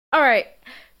All right.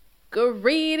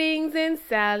 Greetings and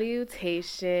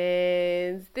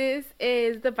salutations. This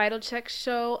is the Vital Check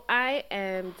Show. I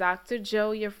am Dr.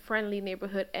 Joe, your friendly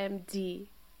neighborhood MD.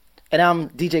 And I'm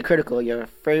DJ Critical, your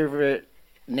favorite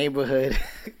neighborhood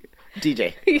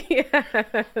DJ.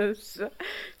 Yes.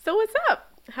 So what's up?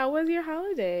 How was your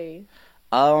holiday?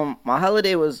 My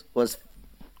holiday was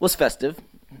festive.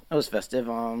 It was festive.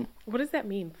 What does that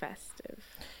mean, festive?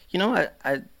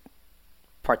 I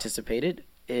participated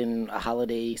in a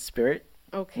holiday spirit.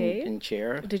 Okay. In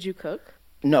cheer. Did you cook?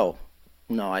 No,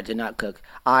 I did not cook.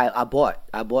 I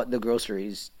bought the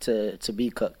groceries to be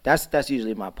cooked. That's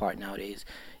usually my part nowadays.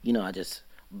 I just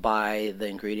buy the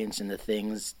ingredients and the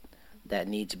things that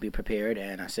need to be prepared,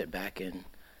 and I sit back and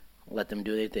let them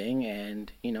do their thing,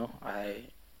 and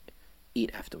I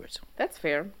eat afterwards. That's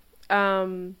fair.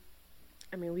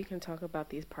 We can talk about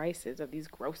these prices of these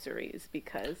groceries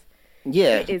because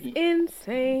it is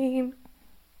insane.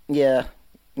 Yeah,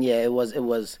 it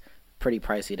was pretty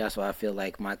pricey. That's why I feel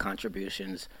like my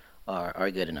contributions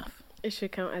are good enough. It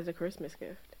should count as a Christmas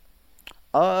gift.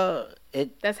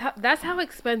 That's That's how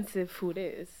expensive food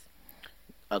is.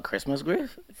 A Christmas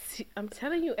gift? See, I'm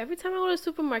telling you, every time I go to the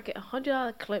supermarket,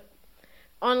 $100 clip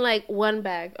on like one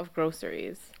bag of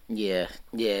groceries. Yeah,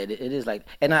 it is like,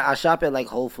 and I shop at like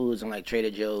Whole Foods and like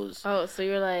Trader Joe's. Oh, so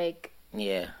you're like,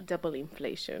 yeah, double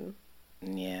inflation.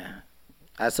 Yeah.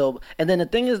 And then the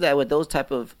thing is that with those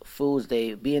type of foods,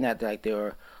 they being that like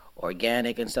they're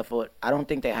organic and stuff, I don't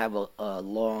think they have a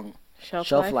long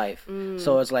shelf life.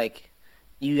 So it's like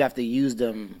you have to use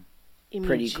them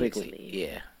pretty quickly.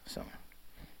 Yeah.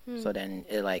 So then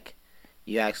it like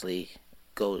you actually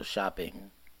go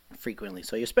shopping frequently,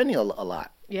 so you're spending a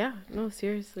lot. Yeah. No,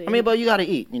 seriously. But you gotta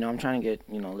eat. I'm trying to get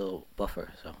a little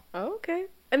buffer. So. Oh, okay.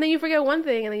 And then you forget one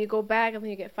thing, and then you go back, and then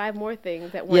you get 5 more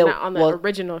things that were not on the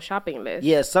original shopping list.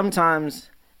 Yeah, sometimes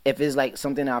if it's like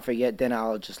something I forget, then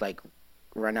I'll just like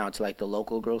run out to like the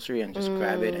local grocery and just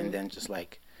grab it, and then just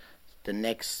like the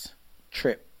next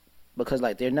trip, because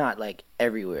like they're not like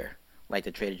everywhere, like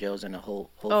the Trader Joe's and the Whole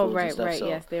Foods and stuff. Right. So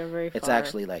yes, they're very far. It's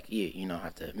actually like you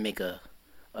have to make a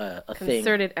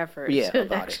concerted effort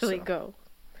to actually go.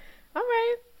 All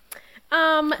right.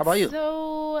 How about you?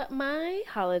 So my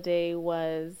holiday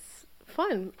was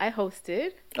fun. I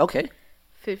hosted. Okay.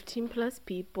 15 plus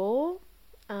people.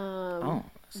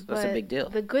 That's a big deal.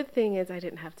 The good thing is I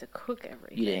didn't have to cook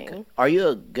everything. You didn't cook. Are you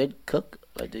a good cook?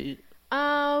 Like, do you?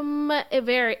 It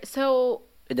varies. So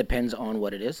it depends on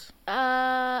what it is.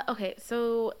 Okay.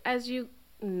 So as you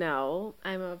know,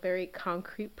 I'm a very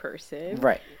concrete person.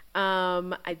 Right.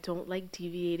 I don't like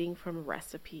deviating from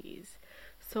recipes.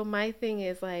 So my thing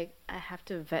is like I have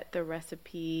to vet the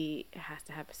recipe. It has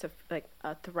to have like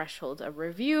a threshold of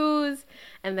reviews,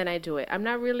 and then I do it. I'm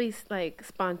not really like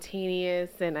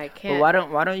spontaneous, and I can't.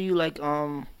 But why don't you like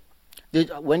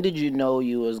when did you know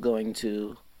you was going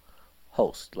to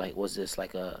host? Like, was this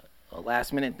like a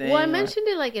last minute thing? Well, I mentioned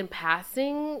it like in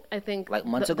passing. I think like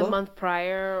months ago, the month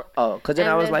prior. Oh, because then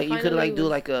I was like, you could like do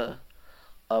like a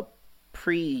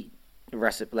pre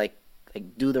recipe, like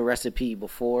do the recipe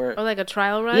before. Or like a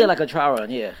trial run? Yeah, like a trial run,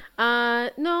 yeah.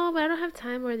 No, but I don't have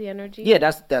time or the energy. Yeah,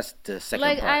 that's the second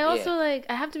like, part. I also like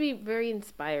I have to be very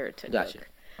inspired to Gotcha. cook.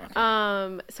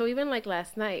 Okay. So even like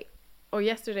last night or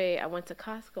yesterday I went to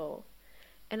Costco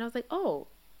and I was like, oh,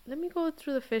 let me go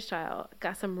through the fish aisle.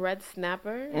 Got some red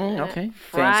snapper. Okay.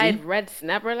 Fried Fancy. red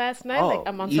snapper last night. Oh, like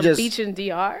I'm on some beach in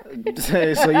DR.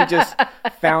 So you just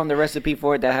found the recipe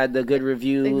for it that had the good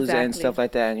reviews Exactly. and stuff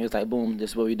like that, and you was like, boom,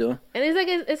 this is what we doing. And it's like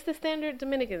it's the standard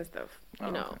Dominican stuff. You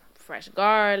know, fresh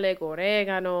garlic,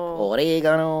 oregano,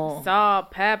 salt,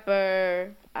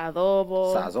 pepper,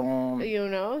 adobo,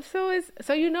 sazon. So it's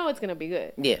gonna be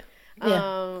good. Yeah.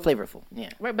 Yeah, flavorful. Yeah,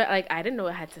 right. But like, I didn't know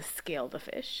I had to scale the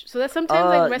fish. So that's sometimes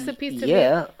like recipes to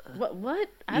me. What?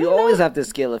 You always have to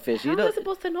scale a fish. How am I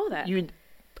supposed to know that?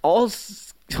 All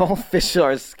fish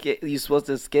are you're supposed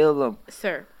to scale them.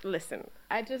 Sir, listen.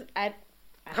 I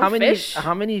how fish.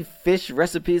 many fish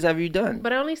recipes have you done?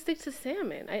 But I only stick to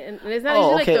salmon. And it's not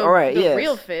usually like the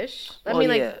real fish. I mean,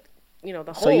 like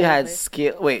the whole. So you had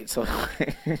scale. Wait, so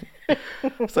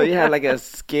so you had like a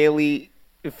scaly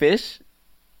fish.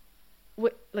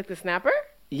 What, like the snapper?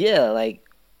 Yeah, like,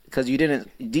 because you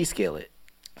didn't descale it.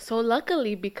 So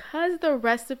luckily, because the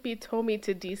recipe told me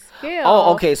to descale.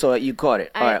 Oh, okay, so you caught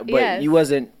it. All right, but you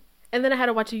wasn't. And then I had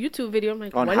to watch a YouTube video. I'm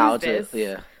like, on what how is this?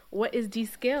 Yeah. What is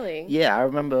descaling? Yeah, I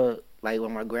remember like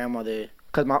when my grandmother,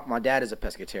 because my dad is a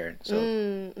pescatarian, so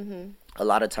a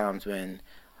lot of times when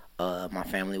my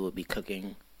family would be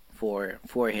cooking for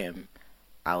him,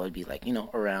 I would be like,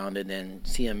 around, and then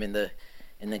see him in the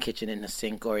kitchen, in the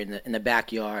sink, or in the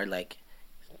backyard, like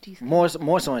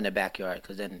More so in the backyard,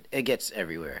 because then it gets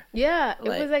everywhere. Yeah,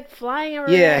 it was like flying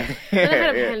everywhere. Yeah. Then I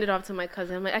had to hand it off to my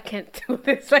cousin. I'm like, I can't do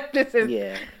this. Like, this is.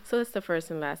 Yeah. So it's the first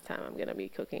and last time I'm gonna be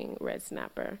cooking red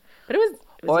snapper. But it was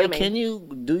or yummy.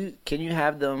 Can you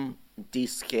have them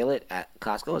descale it at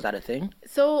Costco? Is that a thing?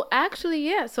 So actually,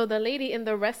 yeah. So the lady in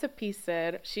the recipe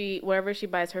said wherever she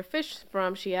buys her fish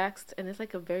from, she asked, and it's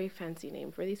like a very fancy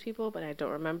name for these people, but I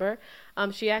don't remember.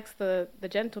 She asked the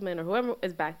gentleman or whoever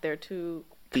is back there to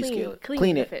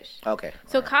clean the fish. Okay.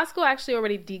 So Costco actually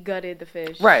already de-gutted the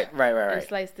fish. Right. And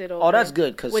sliced it over. Oh, that's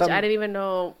good. Which I didn't even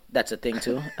know. That's a thing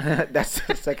too. That's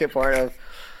the second part of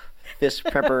fish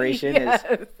preparation is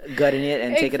gutting it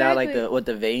and take it out like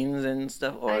the veins and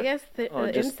stuff. Or I guess the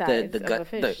insides of the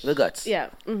fish. The guts. Yeah.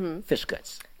 Fish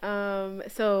guts.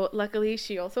 So luckily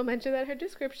she also mentioned that her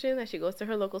description that she goes to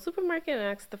her local supermarket and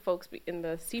asks the folks in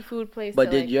the seafood place. But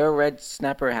did your red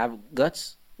snapper have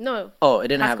guts? No. Oh, it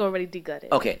didn't have. Costco already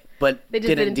de-gutted. Okay, but they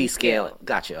just didn't descale it.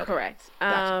 Gotcha. Okay. Correct.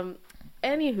 Gotcha.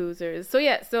 Any hoosers.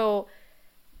 So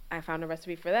I found a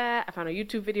recipe for that. I found a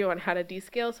YouTube video on how to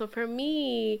descale. So for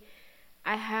me,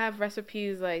 I have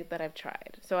recipes like that I've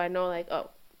tried. So I know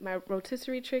my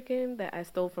rotisserie chicken that I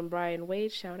stole from Brian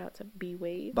Wade. Shout out to B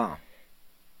Wade. Bomb.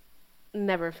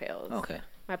 Never fails. Okay.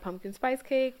 My pumpkin spice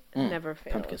cake never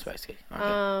fails. Pumpkin spice cake.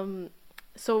 Okay.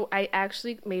 So I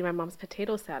actually made my mom's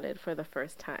potato salad for the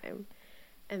first time,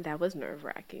 and that was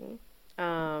nerve-wracking.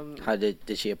 How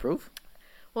did she approve?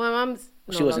 Well, my mom's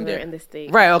no longer in the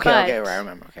state. Right, okay, right, I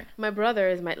remember. Okay. My brother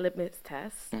is my litmus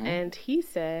test, and he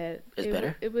said it's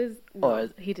better. It was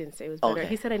he didn't say it was better. Okay.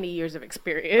 He said I need years of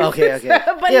experience. Okay.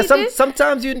 But yeah,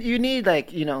 sometimes you need And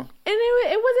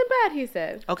it wasn't bad. He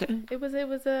said. Okay. It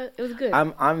was good.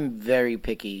 I'm very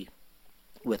picky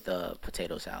with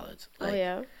potato salads. Oh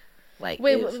yeah. Wait,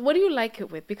 what do you like it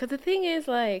with? Because the thing is,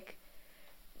 my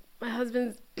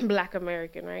husband's Black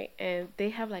American, right? And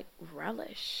they have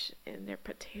relish in their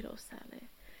potato salad.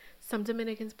 Some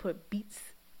Dominicans put beets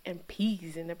and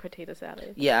peas in their potato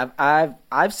salad. Yeah,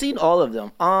 I've seen all of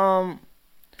them.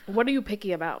 What are you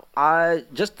picky about?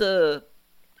 Just the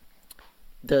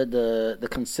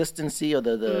consistency or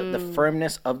the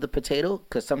firmness of the potato,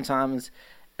 because sometimes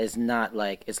it's not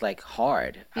it's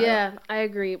hard. Yeah, I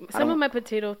agree. Some of my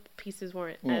potato pieces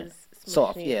weren't as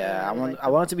soft. Yeah, I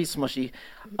want it to be smushy.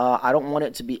 I don't want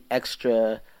it to be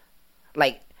extra.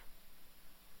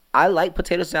 I like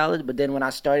potato salad, but then when I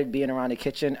started being around the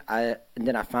kitchen, and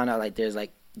then I found out there's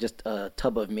just a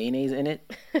tub of mayonnaise in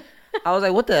it. I was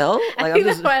like, what the hell? I think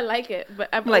that's why I like it, but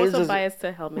I'm also biased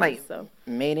to healthy. So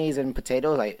mayonnaise and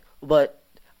potatoes, but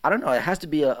I don't know. It has to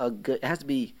be it has to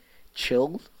be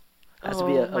chilled.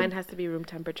 Mine has to be room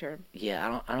temperature.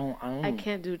 Yeah, I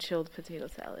can't do chilled potato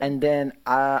salad. And then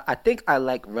I think I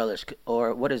like relish,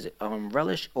 or what is it?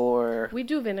 Relish or we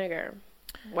do vinegar,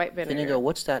 white vinegar. Vinegar.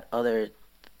 What's that other?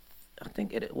 I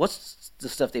think it is. What's the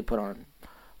stuff they put on?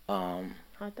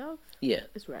 Hot dogs. Yeah,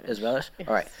 it's relish. It's relish. Yes.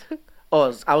 All right.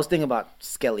 Oh, I was thinking about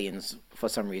scallions for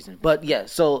some reason, but yeah.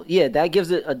 So yeah, that gives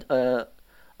it a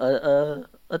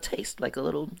taste, like a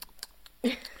little.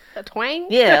 A twang?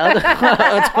 Yeah,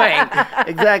 a twang.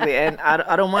 Exactly, and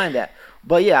I don't mind that.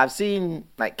 But yeah, I've seen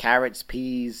carrots,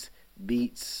 peas,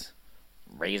 beets,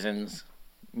 raisins.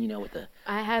 With the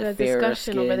I had a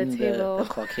discussion over the table. The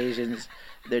Caucasians,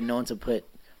 they're known to put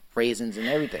raisins in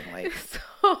everything.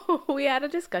 So we had a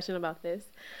discussion about this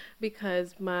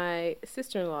because my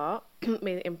sister-in-law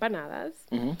made empanadas,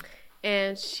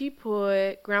 and she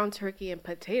put ground turkey and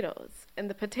potatoes. And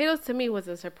the potatoes to me was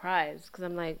a surprise because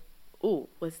I'm like, ooh,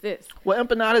 what's this? Well,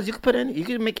 empanadas you can put in. You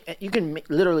can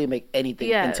literally make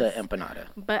anything into an empanada.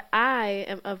 But I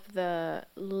am of the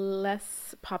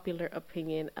less popular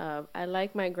opinion of I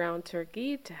like my ground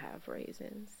turkey to have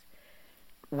raisins.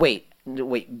 Wait,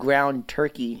 ground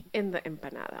turkey in the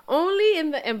empanada? Only in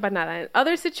the empanada. In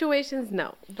other situations,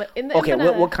 no. But in the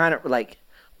empanada, what kind of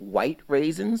white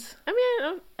raisins? I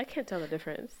mean, I can't tell the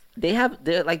difference. They're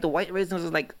the white raisins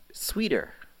is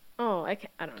sweeter. Oh, I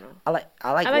don't know. I like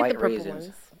white the purple raisins.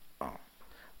 Ones. Oh,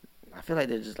 I feel like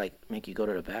they just make you go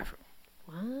to the bathroom.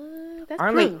 What? That's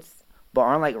prunes. But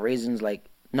aren't raisins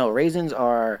no, raisins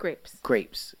are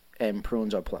grapes, and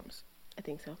prunes are plums. I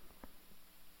think so.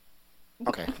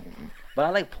 Okay, but I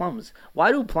like plums.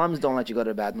 Why do plums don't let you go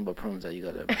to the bathroom, but prunes let you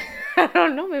go to the bathroom? I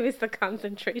don't know. Maybe it's the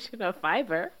concentration of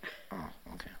fiber. Oh,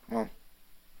 okay. Well.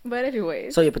 But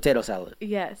anyways. So your potato salad.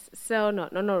 Yes. So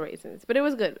no raisins, but it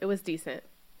was good. It was decent.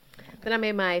 Then I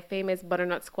made my famous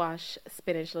butternut squash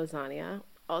spinach lasagna.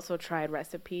 Also tried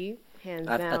recipe, hands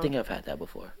down. I think I've had that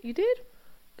before. You did?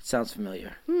 It sounds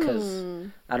familiar because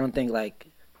I don't think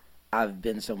I've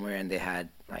been somewhere and they had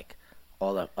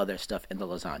all the other stuff in the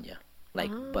lasagna.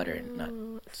 like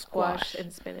butternut squash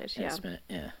and spinach. And Yeah. spinach.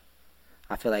 Yeah.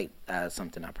 I feel like that's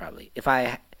something I probably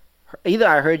either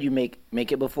I heard you make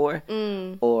it before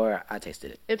or I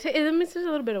tasted it. It misses a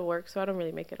little bit of work, so I don't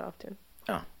really make it often.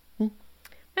 Oh.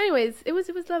 Anyways, it was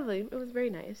lovely. It was very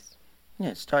nice. Yeah,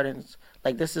 it's starting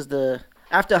like this is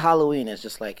after Halloween. It's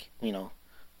just like you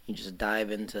just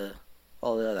dive into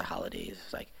all the other holidays.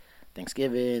 It's like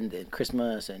Thanksgiving, then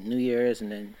Christmas, and New Year's,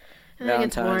 and then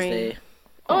Valentine's Day.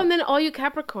 Oh, and then all you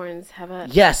Capricorns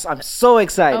have Yes, I'm so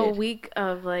excited. A week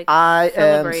of like I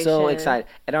am so excited,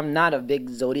 and I'm not a big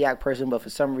zodiac person, but for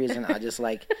some reason I just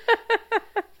like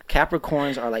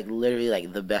Capricorns are like literally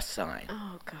like the best sign.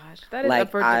 Oh gosh, that is like,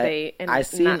 up for debate. And I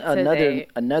seen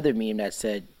another meme that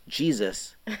said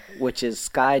Jesus, which is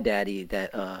Sky Daddy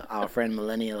that our friend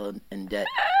Millennial and Det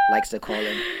likes to call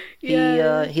him.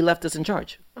 Yeah. He left us in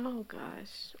charge. Oh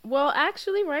gosh. Well,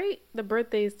 actually, right, the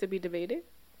birthday is to be debated.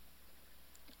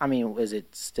 I mean, is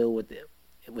it still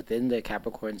within the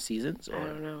Capricorn seasons? Or? I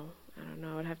don't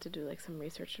know. I'd have to do like some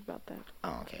research about that.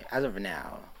 Oh, okay. As of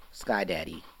now, Sky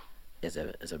Daddy is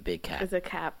a big cap. Is a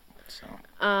cap.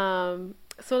 So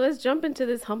let's jump into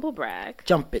this humble brag.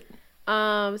 Jump it.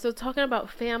 So talking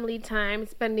about family time,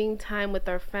 spending time with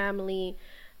our family.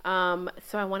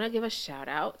 So I want to give a shout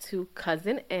out to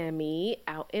Cousin Emmy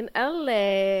out in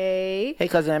LA. Hey,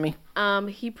 Cousin Emmy.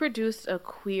 He produced a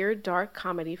queer dark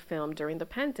comedy film during the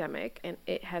pandemic, and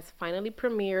it has finally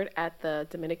premiered at the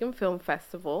Dominican Film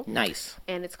Festival. Nice.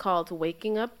 And it's called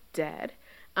Waking Up Dead.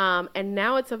 And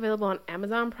now it's available on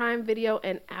Amazon Prime Video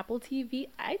and Apple TV,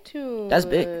 iTunes. That's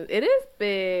big. It is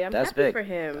big. I'm happy for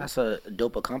him. That's a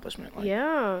dope accomplishment.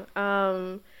 Yeah.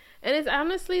 And it's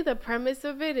honestly, the premise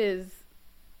of it is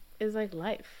like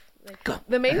life. Like,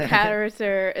 the main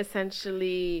character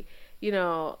essentially,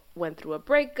 went through a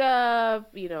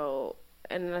breakup,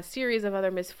 and a series of other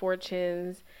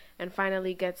misfortunes, and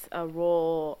finally gets a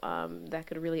role that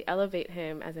could really elevate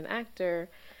him as an actor.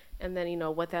 And then,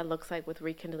 what that looks like with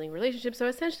rekindling relationships. So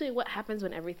essentially what happens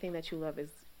when everything that you love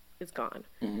is gone.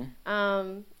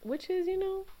 Mm-hmm. Which is,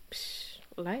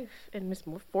 life and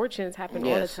misfortunes happen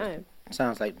all the time.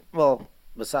 Sounds like, well,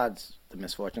 besides the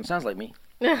misfortune, sounds like me.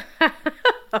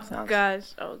 Oh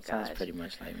gosh. Sounds pretty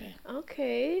much like me.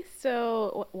 Okay,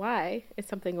 so why is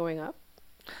something going up?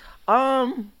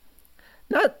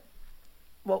 Not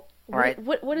well. All right.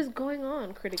 What is going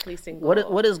on, Critically Single?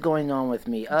 What is going on with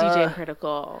me? DJ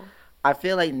Critical. I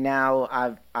feel like now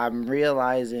I'm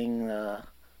realizing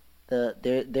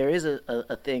there is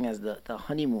a thing as the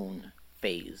honeymoon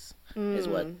phase is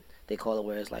what they call it,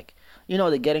 where it's like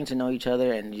they're getting to know each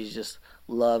other and you just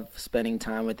love spending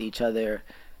time with each other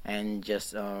and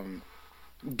just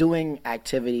doing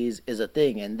activities is a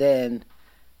thing, and then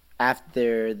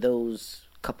after those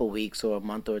couple weeks or a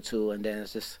month or two, and then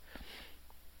it's just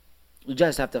you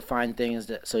just have to find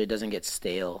things so it doesn't get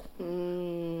stale.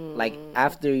 Like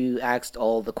after you asked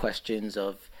all the questions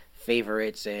of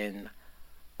favorites and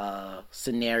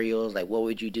scenarios, like what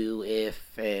would you do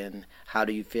if, and how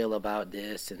do you feel about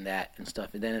this and that and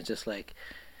stuff, and then it's just like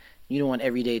you don't want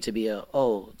every day to be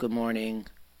good morning,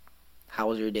 how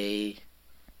was your day,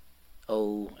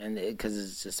 and because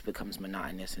it just becomes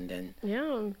monotonous, and then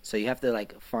so you have to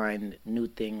like find new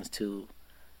things to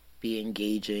be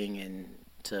engaging and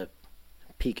to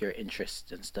pique your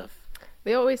interest and stuff.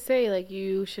 They always say like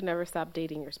you should never stop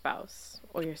dating your spouse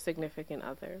or your significant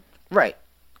other. Right,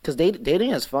 because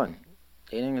dating is fun.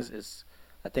 Dating is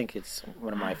I think it's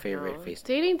one of my favorite face.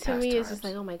 Dating to me is just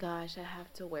like, oh my gosh, I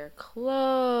have to wear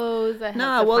clothes. I have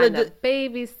to find a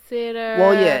babysitter.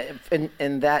 Well, yeah,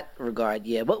 in that regard,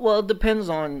 yeah. But it depends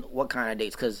on what kind of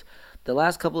dates. Because the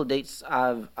last couple of dates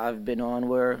I've been on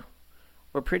were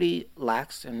pretty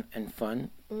lax and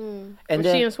fun. And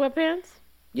was she in sweatpants?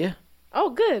 Yeah. Oh,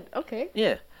 good. Okay.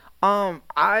 Yeah.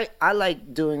 I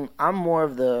like doing. I'm more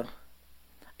of the.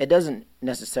 It doesn't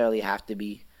necessarily have to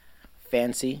be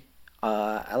fancy.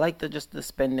 I like the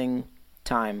spending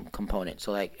time component.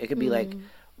 So like it could be like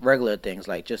regular things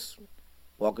like just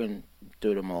walking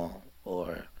through the mall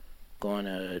or going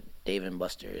to Dave and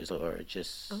Buster's or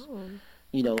just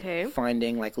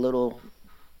finding like a little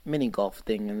mini golf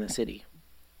thing in the city.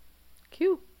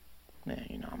 Cute. Yeah,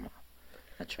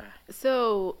 I try.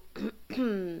 So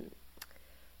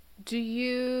do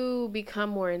you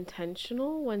become more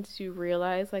intentional once you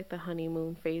realize like the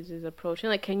honeymoon phase is approaching?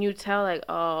 Like, can you tell like,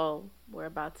 oh, we're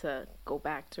about to go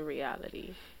back to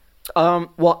reality?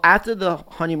 Well, after the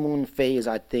honeymoon phase,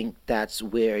 I think that's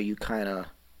where you kind of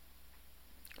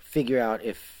figure out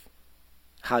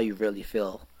how you really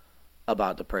feel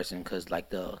about the person, because like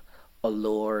the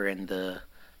allure and the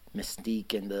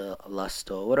mystique and the lust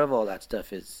or whatever all that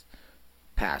stuff is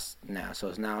passed now.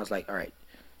 So now it's like, all right,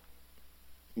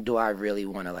 do I really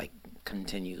want to like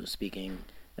continue speaking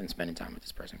and spending time with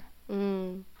this person?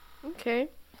 Okay.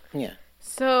 Yeah.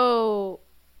 So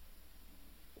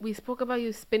we spoke about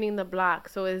you spinning the block.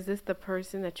 So is this the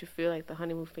person that you feel like the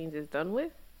honeymoon phase is done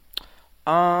with?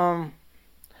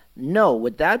 No,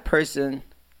 with that person,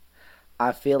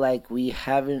 I feel like we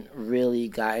haven't really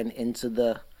gotten into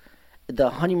the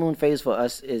honeymoon phase for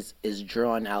us is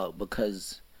drawn out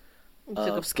because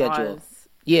of schedule. Pause.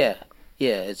 Yeah,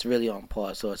 it's really on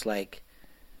pause. So it's like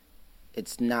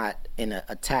it's not in an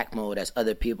attack mode as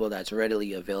other people that's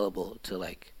readily available to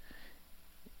like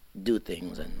do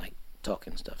things and like talk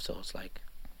and stuff. So it's like,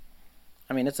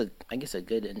 I mean, I guess a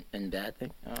good and bad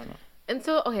thing. I don't know. And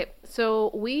so, okay,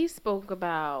 so we spoke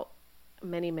about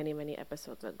many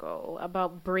episodes ago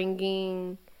about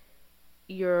bringing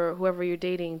whoever you're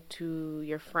dating to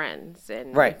your friends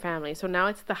and your family. So now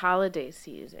it's the holiday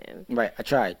season. Right, I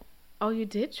tried. Oh, you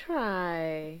did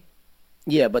try.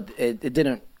 Yeah, but it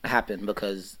didn't happen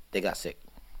because they got sick.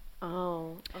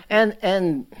 Oh. Okay.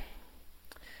 And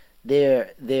they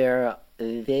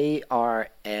are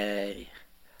a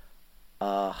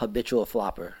habitual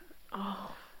flopper.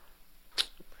 Oh.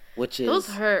 Which is those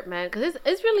hurt, man, because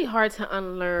it's really hard to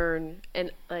unlearn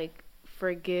and like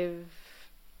forgive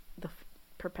the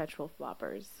perpetual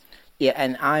floppers. Yeah,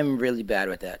 and I'm really bad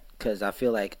with that because I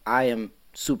feel like I am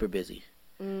super busy,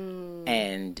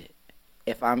 and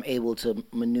if I'm able to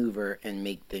maneuver and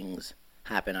make things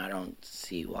happen, I don't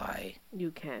see why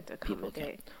you can't accommodate. People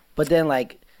can't. But then,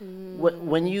 like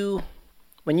when you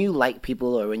like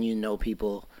people or when you know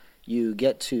people, you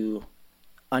get to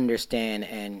understand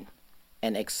and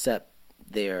accept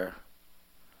their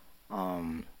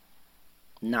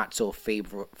not so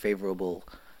favorable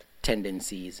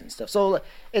tendencies and stuff. So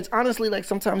it's honestly like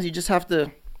sometimes you just have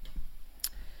to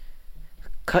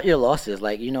cut your losses.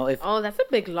 Like, you know, if that's a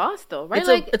big loss though,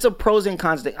 right? It's a pros and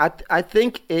cons thing. I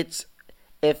think it's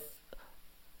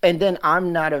and then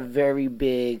I'm not a very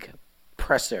big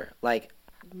presser. Like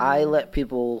I let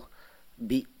people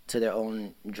beat to their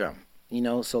own drum, you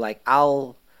know? So like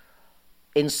I'll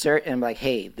insert and like,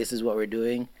 hey, this is what we're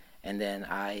doing, and then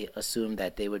I assume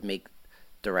that they would make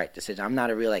the right decision. I'm not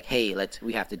a real like, hey,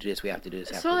 we have to do this,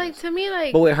 So like to me,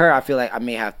 like, but with her, I feel like I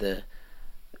may have to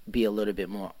be a little bit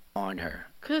more on her.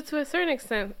 Cause to a certain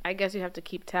extent, I guess you have to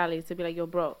keep tallies to be like, yo,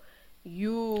 bro,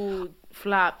 you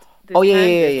flopped. This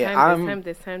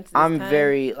time. I'm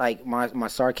very like my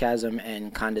sarcasm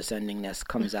and condescendingness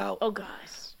comes out. Oh gosh.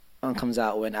 Comes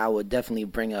out when I would definitely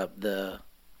bring up the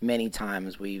many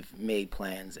times we've made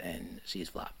plans and she's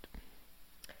flopped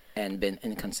and been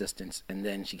inconsistent, and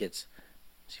then she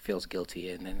feels guilty,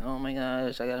 and then, oh my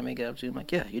gosh, I gotta make it up to you. I'm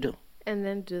like, yeah, you do. And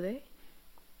then do they?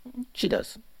 She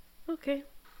does. Okay.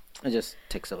 It just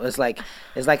takes over. It's like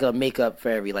a makeup for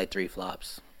every like 3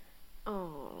 flops.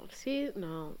 Oh, see,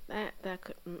 no, that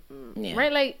could, yeah.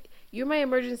 Right? Like, you're my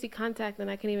emergency contact, and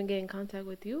I can't even get in contact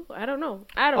with you. I don't know.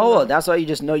 Oh, that's why you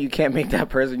just know you can't make that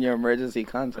person your emergency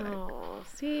contact. Oh,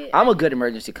 see, I'm a good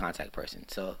emergency contact person.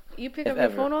 So you pick up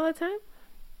your phone all the time?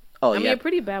 Oh, I yeah. mean, you're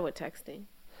pretty bad with texting.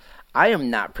 I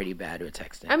am not pretty bad with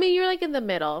texting. I mean, you're like in the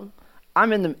middle.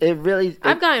 I'm in the.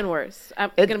 I've gotten worse. I'm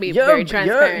gonna be very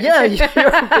transparent.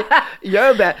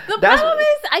 You're bad. The problem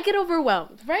is I get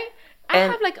overwhelmed, right? I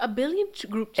have like a billion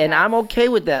group chats. And I'm okay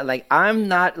with that. Like, I'm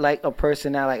not like a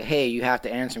person that like, hey, you have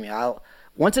to answer me.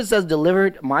 Once it says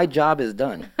delivered, my job is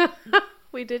done.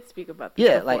 We did speak about this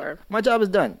before. Like my job is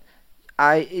done.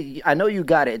 I know you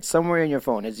got it. It's somewhere in your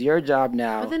phone. It's your job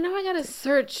now. But then now I gotta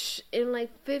search in like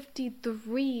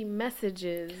 53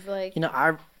 messages. Like, you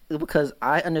know, because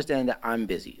I understand that I'm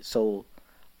busy. So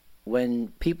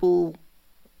when people,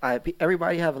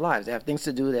 everybody have lives. They have things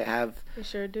to do. They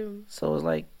sure do. So it's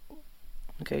like,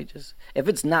 okay, just if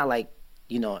it's not like,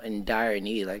 you know, in dire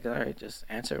need, like, all right, just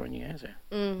answer when you answer.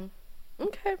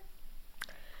 Okay.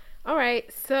 All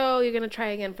right. So you're gonna try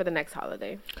again for the next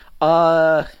holiday.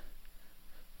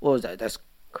 What was that? That's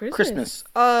Christmas.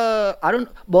 I don't.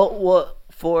 Well,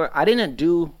 I didn't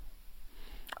do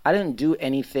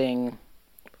anything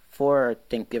for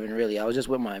Thanksgiving really. I was just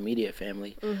with my immediate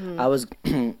family. Mm-hmm.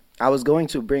 I was going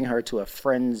to bring her to a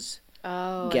friend's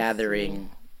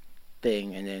gathering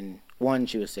thing, and then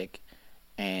she was sick,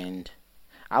 and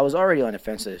I was already on the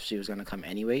fence if she was gonna come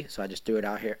anyway. So I just threw it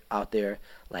out there,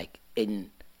 like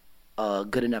in a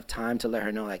good enough time to let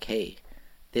her know, like, hey,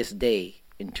 this day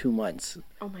in 2 months.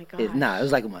 Oh my god. It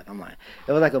was like a month. I'm lying.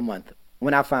 It was like a month.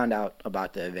 When I found out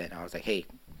about the event, I was like, hey.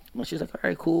 Well, she's like, all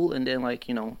right, cool. And then, like,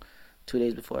 you know, 2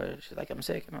 days before, she's like, I'm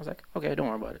sick. And I was like, okay, don't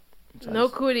worry about it. So no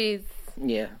cooties.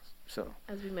 Yeah. So.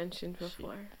 As we mentioned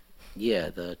before. Yeah,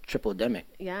 the triple demic.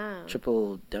 Yeah.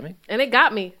 Triple demic? And it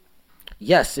got me.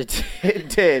 Yes, it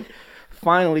did.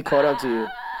 Finally caught up to you.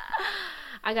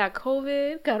 I got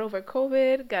COVID, got over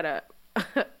COVID, got a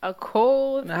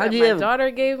cold Now, that my daughter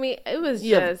gave me. It was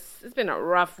it's been a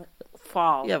rough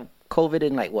fall. You have COVID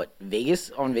in like what,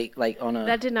 Vegas? On a...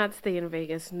 That did not stay in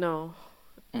Vegas, no.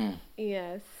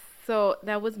 Yes. So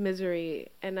that was misery,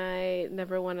 and I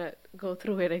never want to go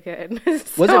through it again.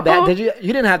 Was it bad? You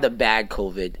didn't have the bad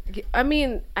COVID? I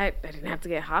mean, I didn't have to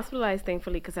get hospitalized,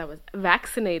 thankfully, because I was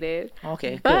vaccinated.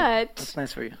 Okay, but good. That's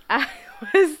nice for you.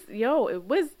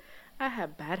 I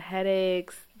had bad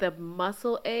headaches, the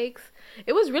muscle aches.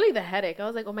 It was really the headache. I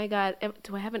was like, oh my God,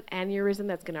 do I have an aneurysm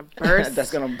that's going to burst?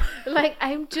 Like,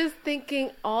 I'm just thinking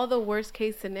all the worst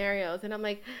case scenarios. And I'm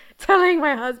like telling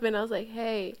my husband, I was like,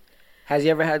 hey. Has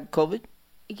he ever had COVID?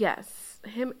 Yes.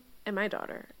 Him and my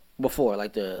daughter. Before,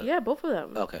 like the... Yeah, both of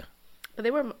them. Okay. But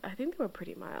I think they were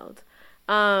pretty mild.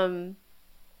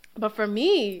 But for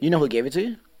me... You know who gave it to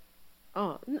you?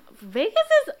 Oh, no, Vegas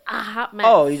is a hot mess.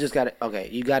 Oh, you just got it. Okay,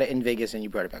 you got it in Vegas and you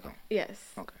brought it back home. Yes.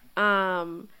 Okay. I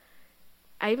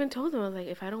even told him, I was like,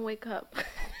 if I don't wake up.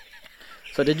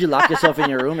 So did you lock yourself in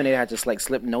your room and they had to like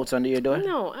slip notes under your door?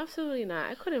 No, absolutely not.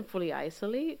 I couldn't fully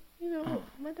isolate. You know,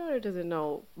 my daughter doesn't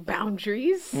know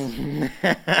boundaries. So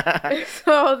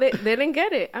they didn't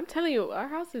get it. I'm telling you, our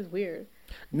house is weird.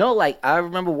 No, like I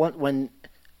remember when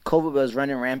COVID was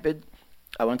running rampant,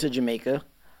 I went to Jamaica.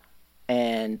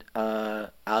 And I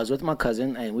was with my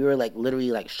cousin, and we were like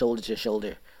literally like shoulder to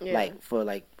shoulder, like for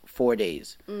like 4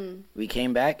 days. We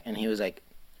came back, and he was like,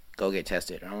 "Go get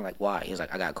tested." And I'm like, "Why?" He was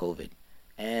like, "I got COVID,"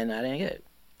 and I didn't get it.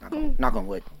 Knock on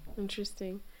wood.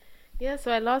 Interesting. Yeah,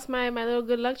 so I lost my little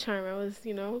good luck charm. I was,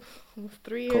 3 years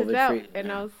COVID out, free,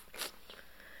 and I was.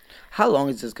 How long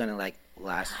is this gonna like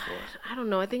last for? I don't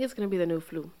know. I think it's gonna be the new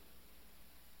flu.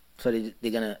 So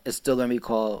it's still gonna be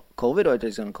called COVID, or they're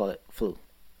just gonna call it flu?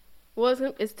 Well,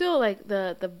 it's still like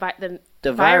the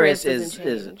virus is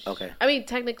okay. I mean,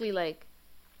 technically, like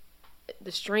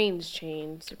the strains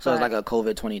changed. So it's like a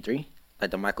COVID 23,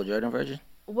 like the Michael Jordan version.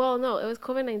 Well, no, it was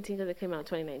COVID-19 because it came out in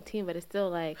 2019, but it's still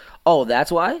like. Oh,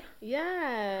 that's why.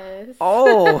 Yes.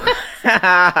 Oh. Oh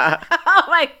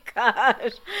my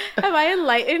gosh! Have I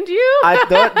enlightened you? I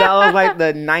thought that was like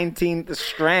the 19th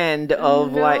strand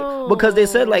of because they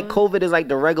said like COVID is like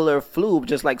the regular flu,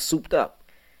 just like souped up.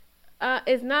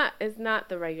 It's not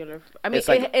the regular. I mean,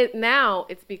 now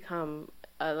it's become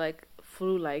like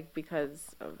flu-like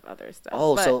because of other stuff.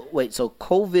 Oh, so wait, so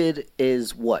COVID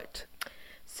is what?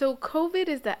 So COVID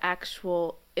is the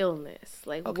actual illness,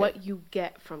 like what you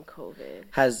get from COVID.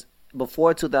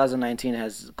 Before 2019,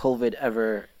 has COVID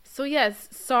ever? So yes,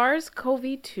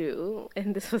 SARS-CoV-2,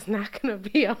 and this was not going to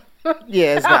be a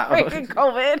it's not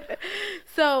COVID.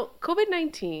 So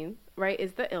COVID-19. Right,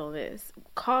 is the illness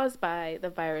caused by the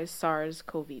virus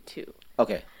SARS-CoV-2.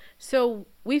 Okay. So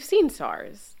we've seen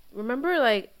SARS. Remember,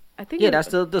 like, I think... Yeah, that's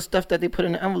the stuff that they put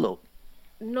in the envelope.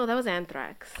 No, that was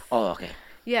anthrax. Oh, okay.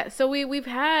 Yeah, so we've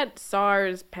had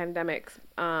SARS pandemics,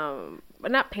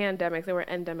 but not pandemics. They were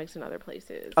endemics in other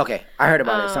places. Okay, I heard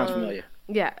about it. Sounds familiar.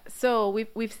 Yeah, so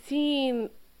we've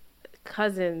seen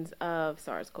cousins of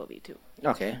SARS-CoV-2.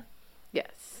 Okay.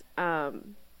 Yes.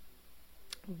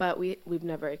 But we've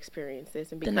never experienced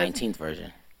this. And the 19th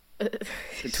version.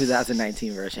 The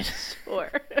 2019 version.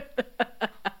 Sure.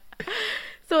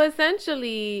 So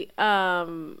essentially, what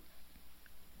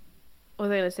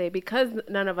was I going to say? Because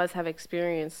none of us have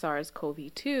experienced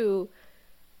SARS-CoV-2,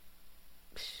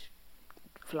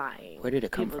 flying. Where did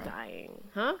it come from? People dying.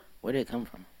 Huh? Where did it come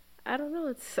from? I don't know.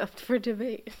 It's up for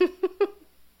debate.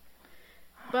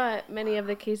 But many of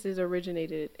the cases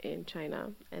originated in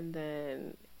China and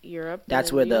then Europe.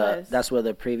 That's where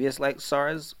the previous like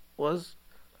SARS was.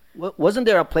 Wasn't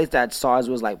there a place that SARS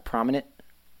was like prominent?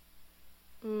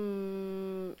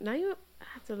 Now you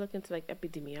have to look into like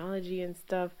epidemiology and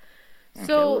stuff. Okay,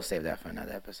 so we'll save that for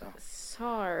another episode.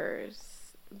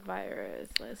 SARS virus.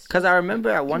 Because I remember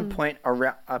at one point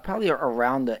around probably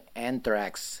around the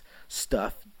anthrax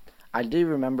stuff, I do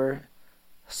remember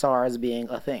SARS being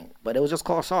a thing, but it was just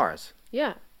called SARS.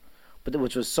 Yeah. But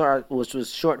which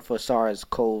was short for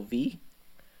SARS-CoV.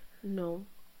 No.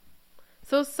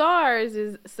 So SARS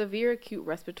is severe acute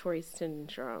respiratory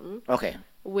syndrome. Okay.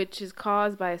 Which is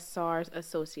caused by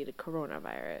SARS-associated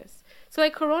coronavirus. So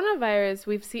like coronavirus,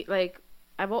 we've seen like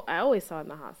I always saw in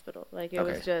the hospital. Like it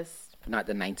was just not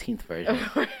the 19th version.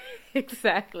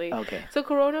 Exactly. Okay. So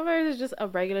coronavirus is just a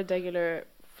regular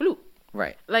flu.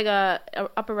 Right. Like a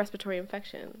upper respiratory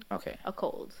infection. Okay. A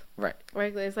cold. Right.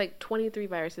 Right. There's like 23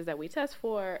 viruses that we test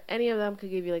for. Any of them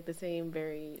could give you like the same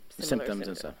very similar symptoms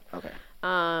and stuff. Okay.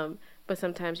 But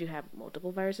sometimes you have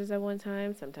multiple viruses at one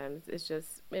time. Sometimes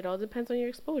it all depends on your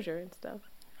exposure and stuff.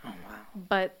 Oh, wow.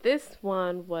 But this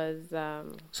one was...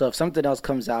 So if something else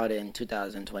comes out in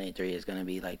 2023, it's going to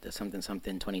be like the something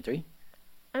 23?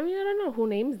 I mean, I don't know who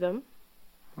names them.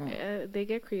 They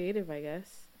get creative, I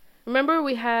guess. Remember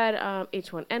we had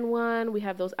H1N1. We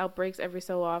have those outbreaks every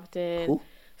so often. Who?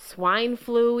 Swine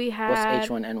flu we had. What's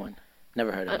H1N1?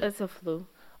 Never heard of it. It's a flu.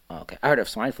 Oh, okay. I heard of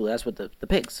swine flu. That's with the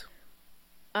pigs.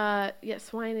 Yeah,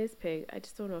 swine is pig. I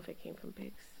just don't know if it came from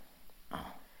pigs.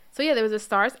 Oh. So yeah, there was a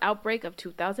SARS outbreak of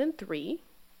 2003.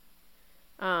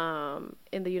 In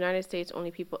the United States,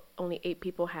 only 8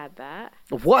 people had that.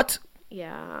 What?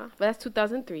 Yeah, but that's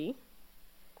 2003.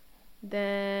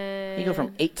 Then You go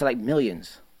from 8 to like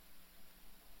millions.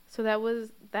 So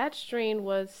that strain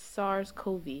was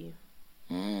SARS-CoV.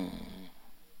 And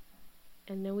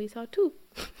then we saw 2.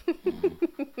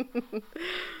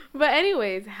 But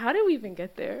anyways, how did we even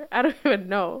get there? I don't even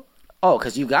know. Oh,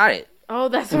 because you got it. Oh,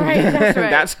 that's right. That's right.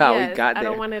 That's how we got there. I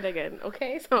don't want it again.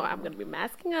 Okay, so I'm going to be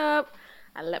masking up.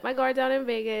 I let my guard down in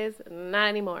Vegas. Not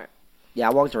anymore. Yeah,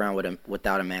 I walked around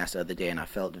without a mask the other day, and I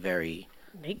felt very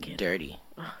naked, dirty,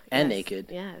 and naked.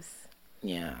 Yes.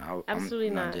 Yeah, absolutely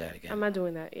I'm not. not doing that again. I'm not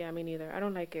doing that. Yeah, me neither. I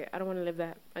don't like it. I don't want to live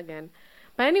that again.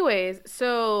 But anyways,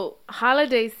 so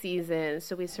holiday season.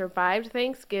 So we survived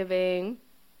Thanksgiving.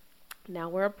 Now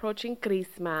we're approaching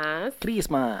Christmas.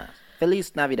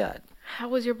 Feliz Navidad. How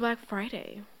was your Black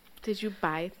Friday? Did you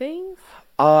buy things?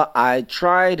 I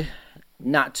tried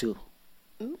not to.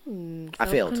 I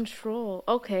failed. Self-control.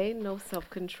 Okay, no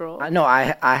self-control. No,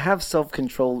 I have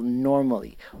self-control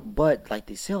normally, but like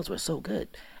the sales were so good.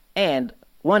 And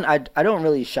one, I don't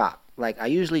really shop. Like I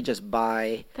usually just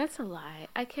buy. That's a lie.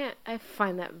 I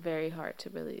find that very hard to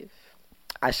believe.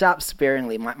 I shop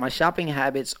sparingly. My shopping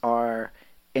habits are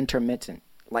intermittent.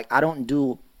 Like I don't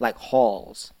do like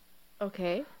hauls.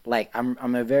 Okay. Like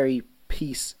I'm a very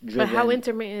piece driven. But how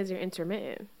intermittent is your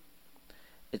intermittent?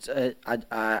 It's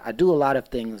I do a lot of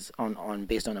things on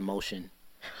based on emotion.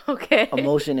 Okay.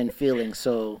 Emotion and feeling.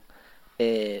 So,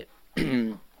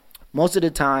 most of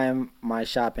the time my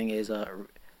shopping is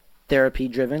therapy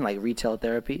driven, like retail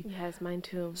therapy. Yes, mine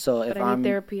too. So but I need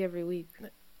therapy every week.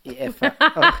 If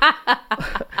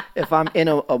if I'm in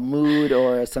a mood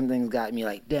or something's got me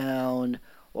like down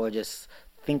or just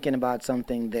thinking about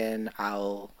something, then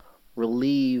I'll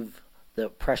relieve the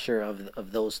pressure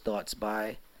of those thoughts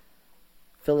by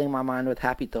filling my mind with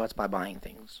happy thoughts by buying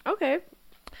things. Okay.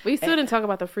 We still didn't talk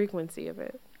about the frequency of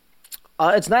it.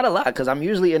 It's not a lot because I'm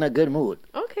usually in a good mood.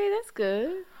 Okay, that's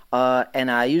good. And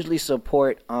I usually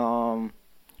support,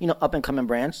 up and coming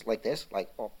brands like this, like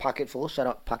Pocketful. Shout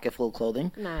out Pocketful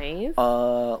Clothing. Nice.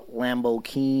 Lambo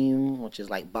Keem, which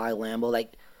is like buy Lambo,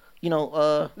 like.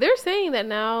 They're saying that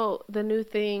now the new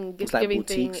thing, gift giving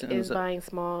thing, is buying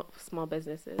small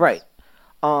businesses. Right.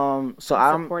 So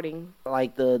I'm supporting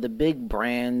like the big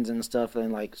brands and stuff,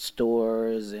 and like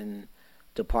stores and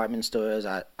department stores.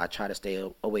 I try to stay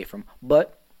away from.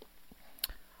 But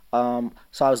so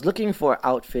I was looking for an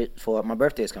outfit for my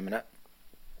birthday is coming up.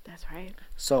 That's right.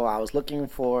 So I was looking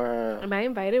for. Am I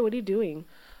invited? What are you doing?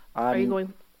 Are you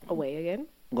going away again?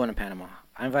 I'm going to Panama.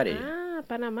 I invited you.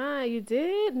 Panama, you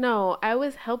did? No, I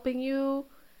was helping you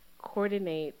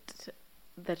coordinate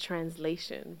the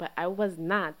translation, but I was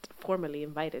not formally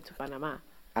invited to Panama.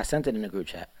 I sent it in the group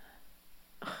chat.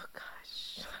 Oh,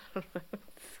 gosh.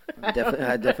 I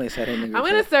definitely said it in the group chat.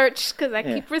 I'm going to search because I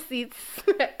keep receipts.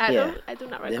 I do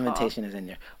not recall. The invitation is in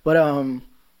there. But,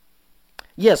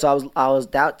 so I was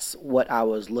that's what I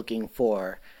was looking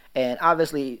for. And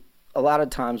obviously, a lot of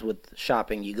times with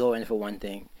shopping, you go in for one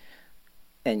thing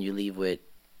and you leave with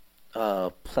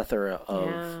a plethora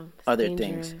of other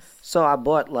things. So I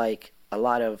bought like a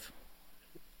lot of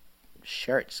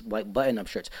shirts, like button-up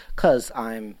shirts, because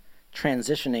I'm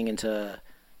transitioning into,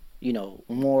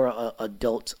 more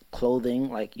adult clothing,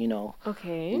 like,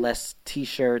 less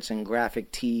T-shirts and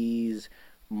graphic tees,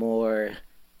 more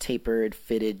tapered,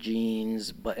 fitted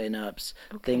jeans, button-ups,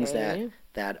 things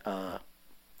that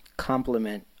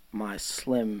complement my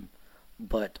slim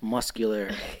but muscular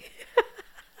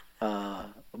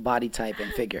body type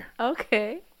and figure.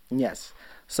 Okay. Yes.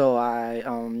 So I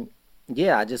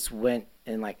just went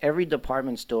in like every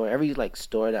department store, every like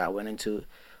store that I went into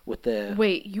with the.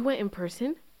 Wait, you went in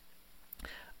person?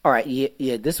 All right. Yeah.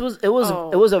 It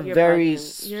was a very.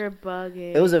 You're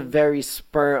bugging. It was a very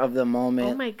spur of the moment.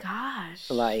 Oh my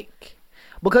gosh. Like,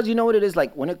 because you know what it is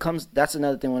like when it comes. That's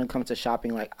another thing when it comes to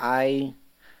shopping. Like I'm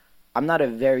not a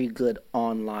very good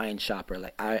online shopper.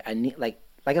 Like I need like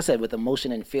I said, with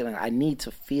emotion and feeling, I need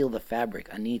to feel the fabric.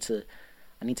 I need to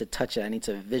I need to touch it. I need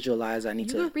to visualize. I need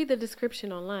to. You can read the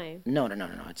description online. No.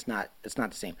 It's not the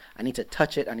same. I need to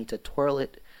touch it. I need to twirl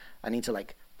it. I need to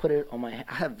like put it on my hand.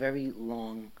 I have very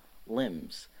long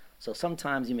limbs. So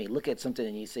sometimes you may look at something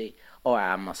and you say, oh,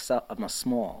 I'm a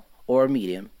small or a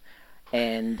medium.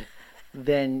 And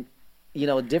then,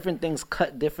 different things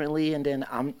cut differently. And then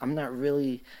I don't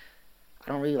really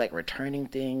like returning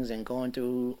things and going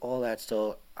through all that.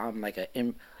 So I'm like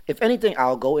if anything,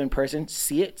 I'll go in person,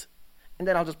 see it, and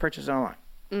then I'll just purchase it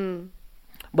online.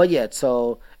 But yeah,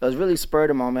 so it was really spur of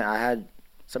the moment. I had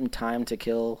some time to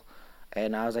kill,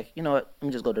 and I was like, you know what? Let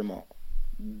me just go to the mall.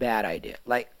 Bad idea.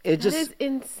 Like that is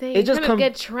insane. It just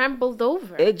get trampled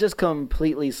over. It just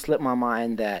completely slipped my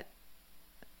mind that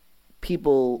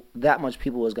that much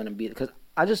people was going to be, because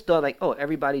I just thought like, oh,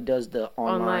 everybody does the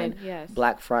online yes.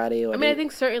 Black Friday. Or I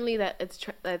think certainly that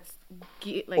that's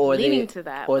like leaning to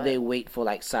that. Or they wait for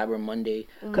like Cyber Monday,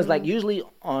 because like usually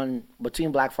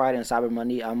between Black Friday and Cyber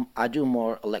Monday, I do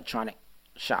more electronic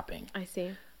shopping. I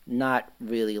see. Not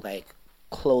really like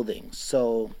clothing.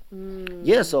 So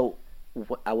yeah, so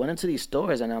I went into these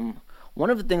stores, and one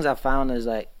of the things I found is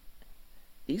like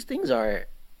these things are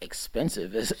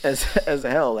expensive as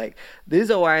hell. Like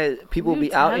these are why people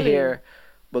be out here,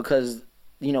 because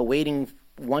waiting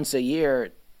once a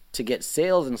year to get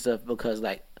sales and stuff, because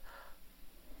like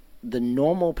the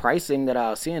normal pricing that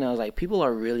I was seeing, I was like, people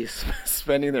are really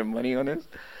spending their money on this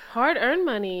hard-earned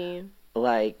money.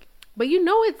 Like, but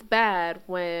it's bad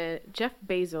when Jeff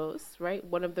Bezos, right,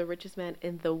 one of the richest men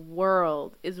in the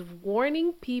world, is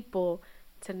warning people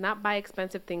to not buy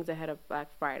expensive things ahead of Black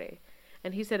Friday.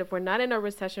 And he said, if we're not in a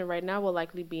recession right now, we'll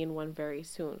likely be in one very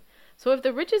soon. So if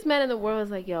the richest man in the world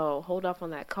is like, yo, hold off on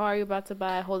that car you're about to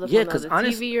buy, hold off on the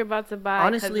TV you're about to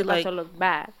buy, because it's about to look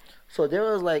bad. So there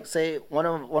was like, say, one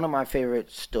of my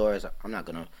favorite stores, I'm not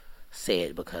going to say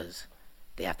it because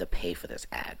they have to pay for this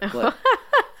ad, but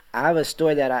I have a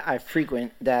store that I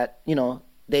frequent that,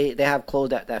 they have clothes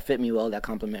that fit me well, that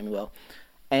compliment me well.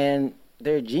 And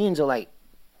their jeans are like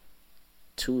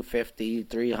 $250,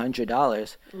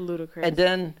 $300. Ludicrous. And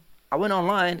then I went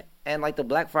online, and like the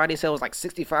Black Friday sale was like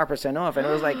 65% off, and it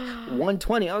was like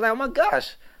 $120. I was like, oh my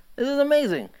gosh, this is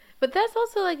amazing. But that's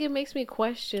also like, it makes me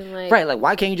question, like, right, like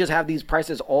why can't you just have these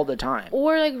prices all the time?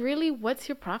 Or like, really, what's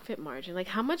your profit margin? Like,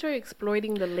 how much are you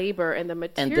exploiting the labor and the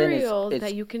materials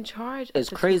that you can charge? It's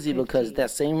crazy because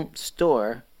that same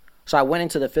store. So I went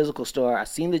into the physical store. I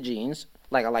seen the jeans,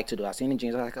 like I like to do. I seen the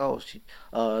jeans. I was like,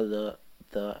 oh,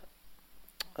 the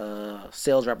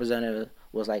sales representative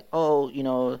was like,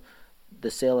 oh,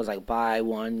 the sale is like buy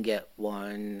one get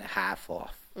one half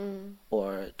off,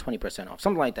 or 20% off,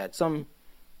 something like that, some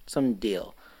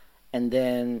deal. And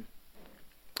then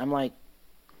I'm like,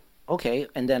 okay.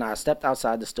 And then I stepped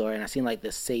outside the store, and I seen like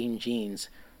the same jeans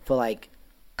for like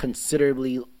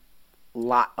considerably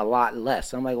a lot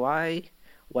less. I'm like, why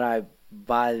would I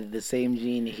buy the same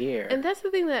jean here? And that's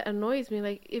the thing that annoys me.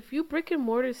 Like, if you brick and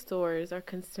mortar stores are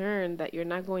concerned that you're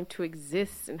not going to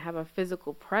exist and have a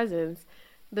physical presence,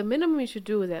 the minimum you should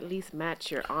do is at least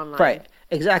match your online. Right,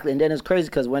 exactly. And then it's crazy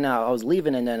because when I was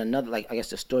leaving, and then another, like, I guess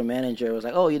the store manager was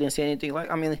like, oh, you didn't see anything? Like,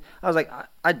 I mean, I was like,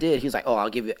 I did. He was like, oh, I'll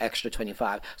give you extra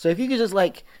 25. So if you could just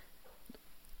like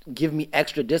give me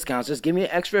extra discounts, just give me an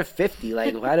extra 50.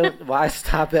 Like, why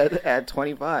stop at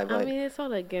 25? Like, I mean, it's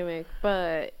all a gimmick,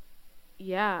 but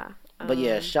yeah. But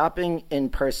yeah, shopping in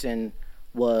person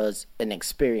was an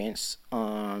experience.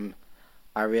 I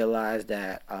realized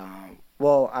that,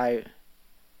 I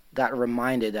got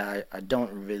reminded that I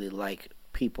don't really like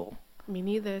people. Me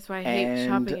neither. That's why I hate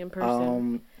shopping in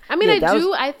person. I mean,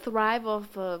 I thrive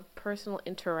off of personal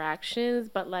interactions,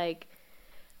 but like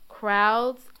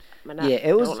crowds.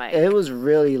 It was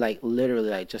really like literally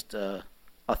like just a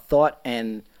thought,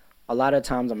 and a lot of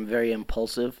times I'm very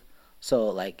impulsive. So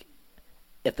like,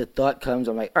 if the thought comes,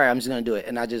 I'm like, all right, I'm just gonna do it,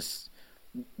 and I just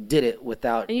did it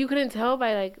without. And you couldn't tell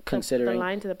by like considering the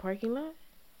line to the parking lot?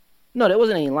 No, there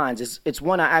wasn't any lines. It's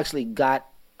when I actually got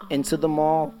into the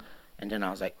mall, and then I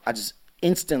was like, I just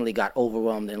instantly got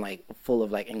overwhelmed and like full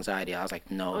of like anxiety. I was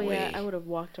like, no way. Yeah, I would have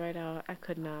walked right out. I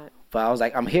could not. But I was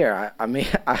like, I'm here.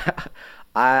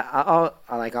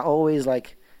 I always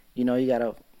like, you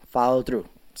gotta follow through.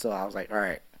 So I was like, all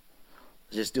right,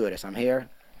 let's just do it. So I'm here.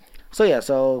 So yeah,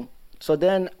 so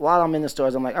then while I'm in the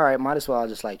stores, I'm like, all right, might as well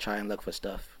just like try and look for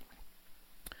stuff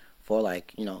for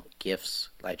like, gifts,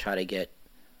 like try to get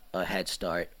a head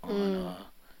start on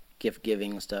gift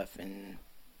giving and stuff. And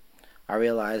I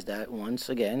realized that once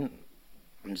again,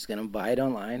 I'm just gonna buy it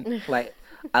online. Like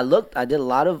I did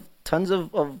tons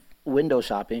of window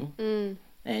shopping,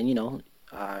 and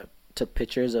to took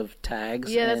pictures of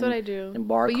tags. Yeah, that's what I do. And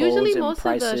barcodes. But usually and most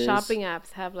prices. of the shopping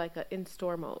apps have like an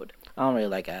in-store mode. I don't really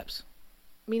like apps.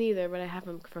 Me neither, but I have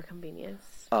them for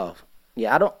convenience. Oh,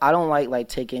 yeah. I don't like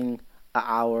taking an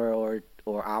hour or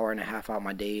hour and a half out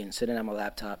my day and sitting at my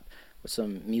laptop with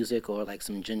some music or like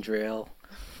some ginger ale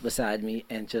beside me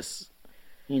and just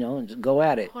just go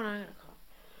at it. Hold on, I gotta cough.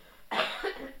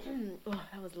 Oh,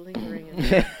 that was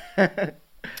lingering.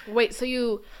 Wait, so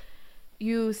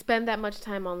you spend that much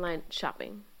time online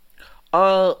shopping?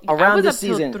 Around this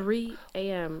season, up till 3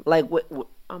 a.m. like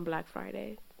on Black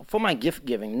Friday. For my gift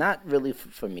giving, not really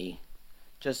for me.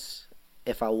 Just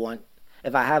if I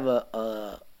have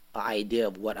a idea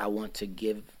of what I want to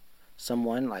give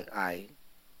someone, like I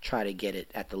try to get it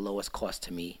at the lowest cost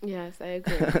to me. Yes, I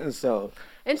agree.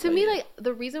 And to me, like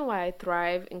the reason why I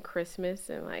thrive in Christmas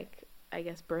and like I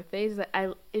guess birthdays, that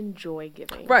I enjoy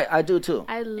giving. Right, I do too.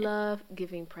 I love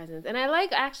giving presents, and I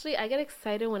get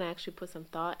excited when I actually put some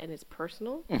thought and it's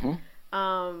personal.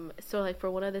 Mm-hmm. So like for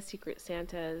one of the Secret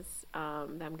Santas that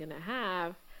I'm gonna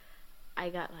have, I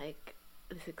got like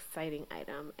this exciting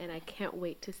item, and I can't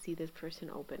wait to see this person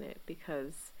open it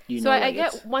because I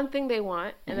get one thing they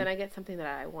want, and then I get something that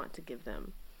I want to give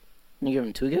them. You give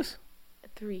them 2 gifts?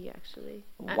 3 actually.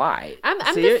 Why? I'm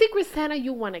the Secret Santa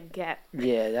you want to get.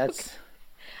 Yeah, that's.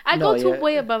 I go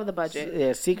way above the budget.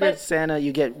 Yeah, Secret Santa,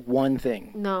 you get one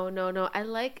thing. No. I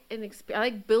like I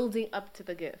like building up to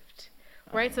the gift,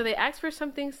 right? So they asked for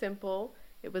something simple.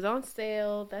 It was on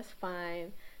sale. That's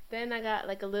fine. Then I got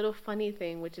like a little funny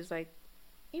thing, which is like,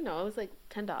 it was like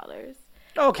 $10.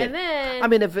 Okay. And then I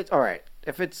mean, if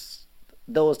it's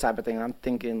those type of things, I'm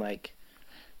thinking like,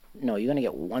 no, you're gonna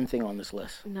get one thing on this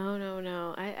list.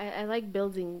 No. I like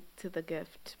building to the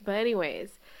gift. But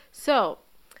anyways, so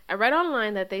I read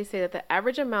online that they say that the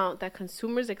average amount that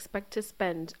consumers expect to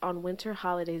spend on winter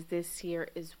holidays this year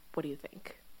is, what do you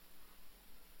think?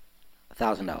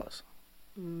 $1,000.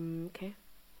 Okay.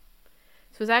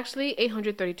 So it's actually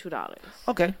 $832.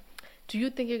 Okay. Do you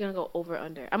think you're gonna go over or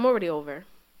under? I'm already over.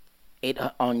 8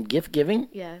 on gift giving?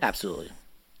 Yes. Absolutely.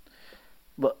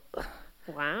 But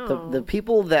wow. The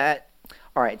people that,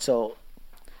 all right, so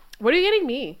what are you getting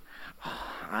me?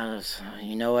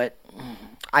 You know what?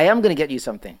 I am gonna get you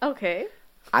something. Okay.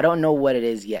 I don't know what it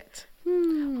is yet.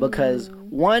 Because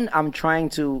one, I'm trying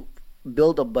to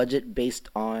build a budget based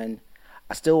on,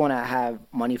 I still want to have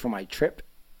money for my trip.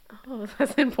 Oh,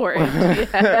 that's important.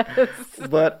 Yes.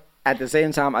 But at the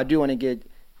same time, I do want to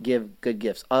give good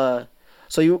gifts.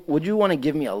 So would you want to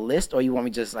give me a list, or you want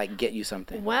me to just like get you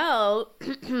something? Well,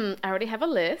 I already have a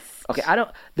list. Okay,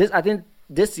 I think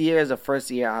this year is the first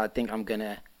year I think I'm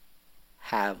gonna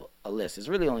have a list. It's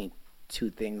really only 2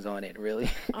 things on it, really.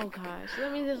 Oh gosh,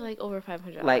 that means it's like over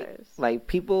 $500. Like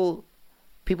people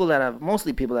that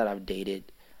I've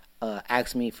dated,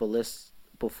 asked me for lists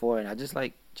before, and I just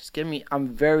give me. I'm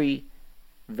very,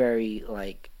 very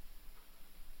like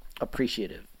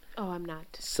appreciative. Oh, I'm not.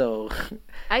 So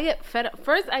I get fed up.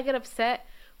 First, I get upset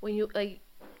when you like,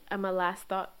 I'm a last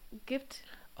thought gift.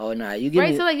 Oh no, you give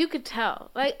me. So like you could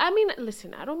tell. Like, I mean,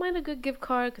 listen, I don't mind a good gift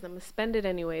card because I'm gonna spend it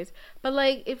anyways. But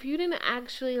like, if you didn't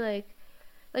actually like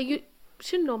you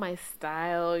should know my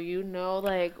style.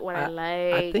 Like what I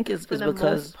like. I think it's because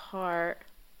most part.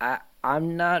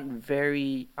 I'm not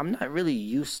really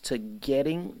used to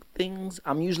getting things.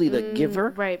 I'm usually the giver.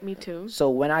 Right, me too.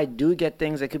 So when I do get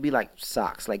things, it could be like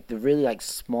socks, like the really like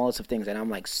smallest of things, and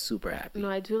I'm like super happy. No,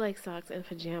 I do like socks and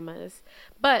pajamas.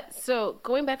 But so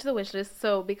going back to the wish list,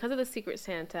 so because of the Secret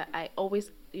Santa, I always,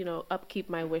 upkeep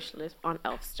my wish list on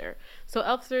Elfster. So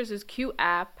Elfster is this cute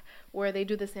app where they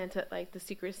do the Santa, like the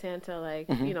Secret Santa, like,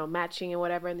 matching and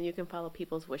whatever, and then you can follow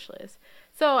people's wish list.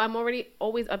 So I'm already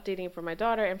always updating for my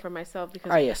daughter and for myself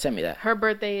because send me that. Her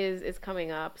birthday is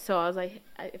coming up. So I was like,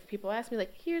 if people ask me,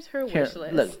 like, here's her wish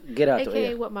list. Look, get out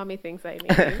AKA what mommy thinks I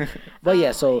need.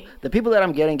 But so the people that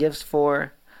I'm getting gifts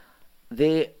for,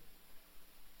 I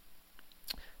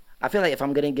feel like if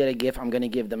I'm going to get a gift, I'm going to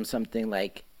give them something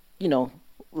like,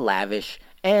 lavish.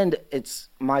 And it's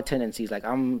my tendencies, like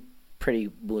I'm pretty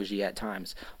bougie at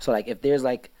times. So like if there's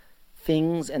like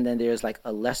things and then there's like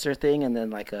a lesser thing and then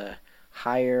like a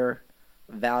higher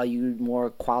valued,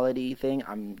 more quality thing,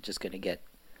 I'm just gonna get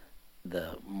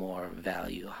the more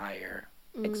value, higher,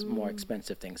 more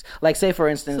expensive things. Like say for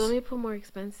instance, so let me put more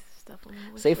expensive stuff on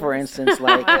my wish say for list. instance,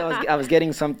 like I was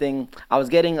getting something, I was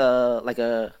getting like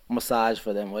a massage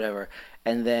for them, whatever,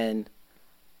 and then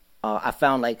I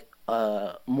found like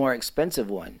a more expensive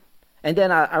one. And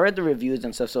then I read the reviews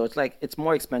and stuff, so it's like it's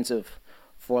more expensive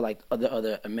for like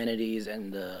other amenities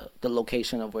and the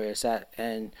location of where it's at.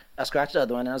 And I scratched the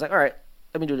other one, and I was like, all right,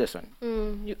 let me do this one.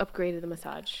 You upgraded the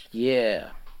massage. Yeah.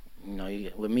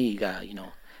 with me, you got,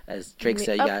 as Drake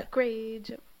said, you got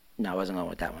upgrade. No, I wasn't going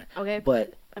with that one. Okay.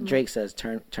 But Drake says,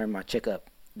 "Turn my chick up,"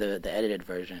 the edited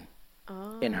version.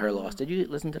 Oh. In Her Loss. Did you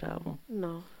listen to the album?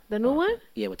 No. The new one?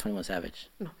 Yeah, with 21 Savage.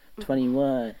 No.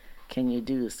 21, can you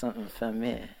do something for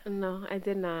me? No, I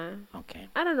did not. Okay.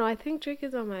 I don't know. I think Drake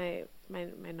is on my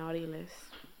naughty list.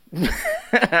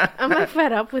 I'm like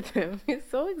fed up with him. He's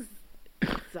so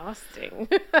exhausting.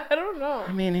 I don't know.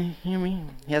 I mean,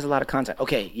 he has a lot of content.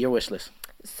 Okay, your wish list.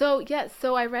 So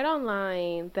I read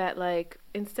online that like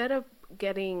instead of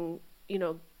getting,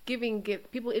 giving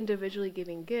people individually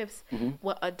giving gifts,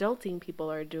 what adulting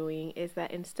people are doing is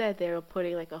that instead they're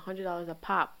putting like $100 a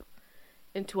pop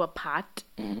into a pot,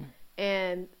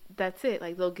 and that's it.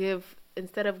 Like they'll give,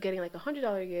 instead of getting like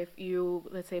 $100 gift, you,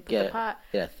 let's say, put the pot.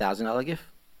 Yeah, $1,000 gift.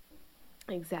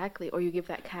 Exactly, or you give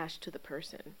that cash to the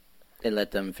person and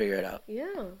let them figure it out.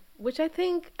 Yeah, which I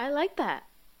think I like that.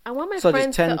 I want my friends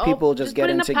friends just 10 people just get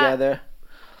in together.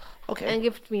 Okay. And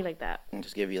give it to me like that. And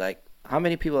just give you like, how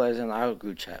many people is in our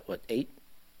group chat? What, 8?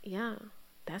 Yeah.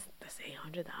 That's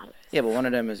 $800. Yeah, but one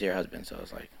of them is your husband, so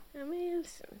it's like, I mean,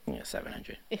 yeah,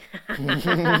 700.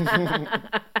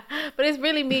 But it's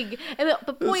really me. And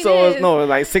the point so is, it's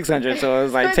like 600. So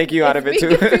it's like take you out of it too.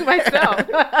 Gifting myself.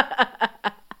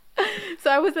 So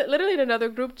I was literally in another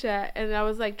group chat, and I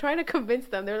was like trying to convince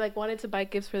them. They're like wanted to buy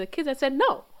gifts for the kids. I said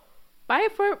no, buy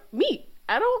it for me.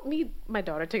 I don't need my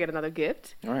daughter to get another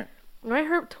gift. All right. Right,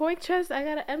 her toy chest, I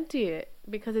gotta empty it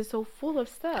because it's so full of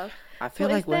stuff. I feel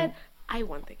like instead, I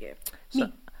want the gift. So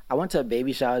Me. I went to a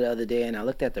baby shower the other day, and I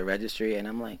looked at the registry, and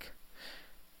I'm like,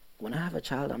 when I have a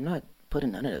child, I'm not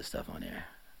putting none of this stuff on there.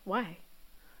 Why?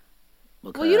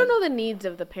 Because well, you don't know the needs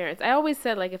of the parents. I always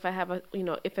said, like, if I have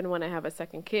if and when I have a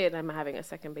second kid, I'm having a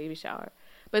second baby shower.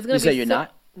 But it's gonna be. You say you're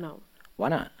not? No. Why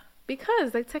not?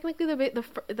 Because like technically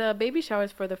the baby shower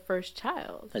is for the first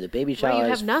child. The baby shower you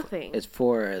have nothing. It's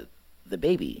for the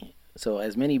baby. So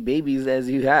as many babies as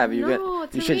you have, you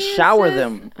should shower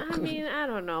them. I mean, I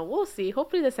don't know. We'll see.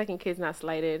 Hopefully the second kid's not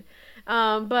slighted.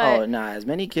 But as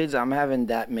many kids, I'm having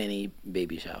that many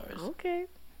baby showers. Okay.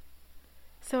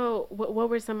 So what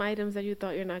were some items that you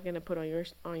thought you're not gonna put on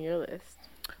your list?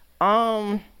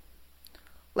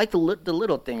 Like the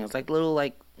little things, like little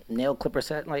like nail clipper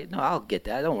set. Like no, I'll get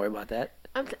that. Don't worry about that.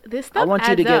 This stuff I want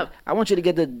you to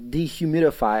get the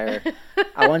dehumidifier.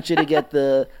 I want you to get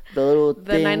the little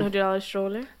the $900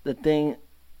 stroller. The thing.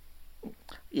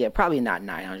 Yeah, probably not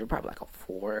 900. Probably like a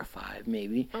 4 or 5,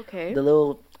 maybe. Okay. The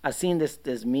little. I seen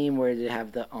this meme where they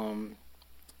have the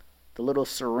little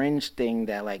syringe thing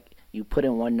that like you put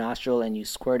in one nostril and you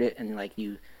squirt it and like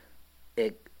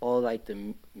all like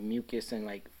the mucus and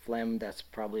like phlegm that's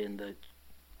probably in the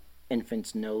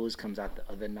infant's nose comes out the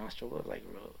other nostril. It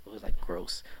was like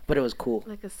gross, but it was cool.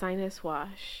 Like a sinus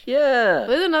wash. Yeah.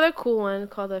 There's another cool one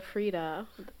called a Frida.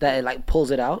 That it like pulls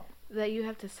it out. That you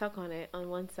have to suck on it on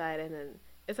one side and then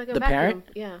it's like a the vacuum. Parent?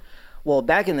 Yeah. Well,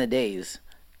 back in the days,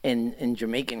 in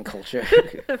Jamaican culture,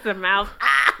 the mouth.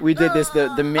 We did this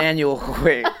the manual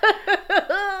way.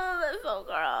 That's so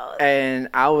gross. And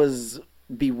I was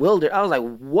bewildered. I was like,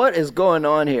 "What is going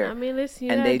on here?" I mean, listen,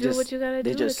 and they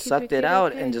just sucked it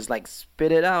out and just like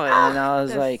spit it out, and I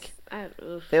was like,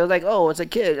 they was like, "Oh, it's a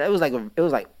kid." It was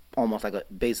like almost like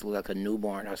basically like a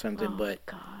newborn or something. Oh, but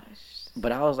gosh.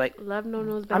 But I was like, love no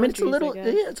nose. I mean, it's a little,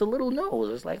 it's a little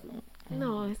nose. It's like,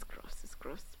 no, it's gross. It's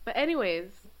gross. But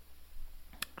anyways,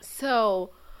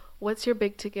 so what's your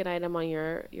big ticket item on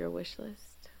your wish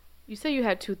list? You say you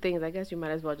had 2 things. I guess you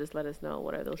might as well just let us know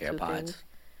what are those AirPods. 2 things.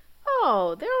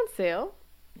 Oh, they're on sale.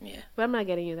 Yeah. But I'm not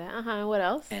getting you that. What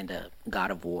else? And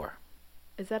God of War.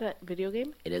 Is that a video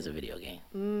game? It is a video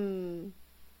game.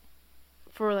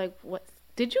 For like what?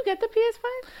 Did you get the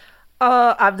PS5?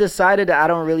 I've decided that I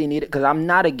don't really need it because I'm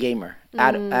not a gamer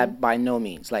at by no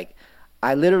means. Like,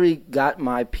 I literally got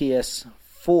my PS4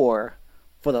 for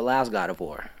the last God of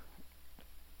War.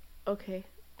 Okay.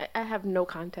 I have no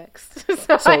context,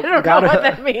 so I don't know what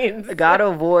that means. God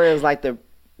of War is like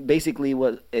basically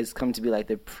what is come to be like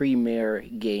the premier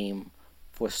game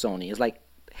for Sony. It's like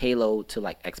Halo to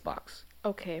like Xbox.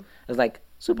 Okay. It's like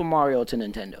Super Mario to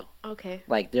Nintendo. Okay.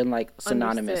 Like they're like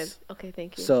synonymous. Understood. Okay,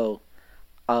 thank you. So,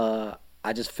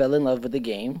 I just fell in love with the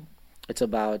game. It's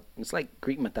like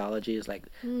Greek mythology. It's like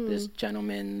this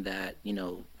gentleman that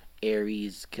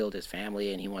Ares killed his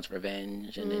family and he wants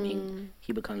revenge, and then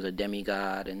he becomes a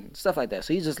demigod and stuff like that.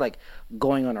 So he's just like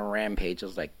going on a rampage,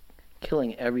 just like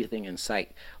killing everything in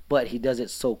sight. But he does it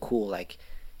so cool. Like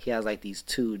he has like these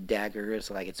 2 daggers.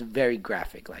 So, like it's very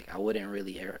graphic. Like I wouldn't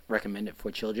really recommend it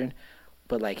for children.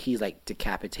 But like he's like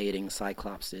decapitating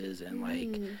cyclopses and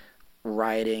like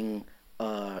riding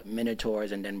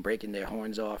minotaurs and then breaking their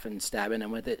horns off and stabbing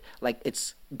them with it. Like,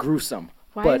 it's gruesome.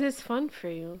 Why is this fun for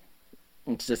you?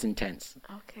 It's just intense.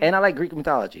 Okay. And I like Greek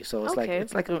mythology, so it's Okay.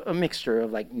 like a mixture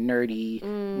of like nerdy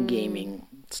gaming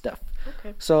stuff.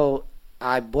 Okay. So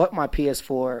I bought my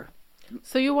PS4.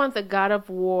 So you want the God of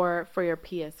War for your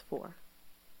PS4?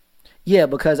 Yeah,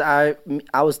 because I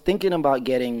was thinking about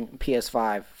getting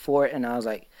PS5 for it, and I was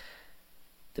like,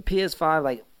 the PS5,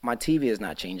 like, my TV is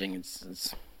not changing.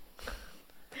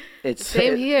 It's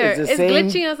same here. It's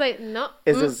glitching. I was like, no.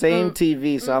 It's the same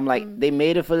TV. So I'm like, they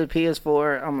made it for the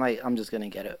PS4. I'm like, I'm just gonna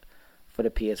get it for the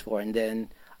PS4. And then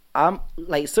I'm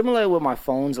like, similar with my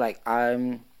phones. Like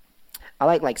I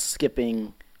like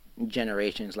skipping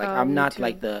generations. Like I'm not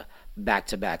like the back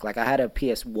to back. Like I had a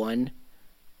PS1,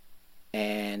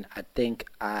 and I think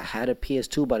I had a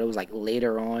PS2, but it was like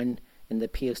later on in the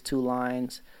PS2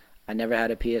 lines. I never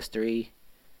had a PS3.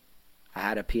 I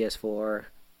had a PS4.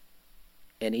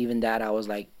 And even that, I was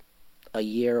like a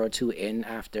year or two in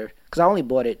after. Because I only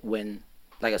bought it when,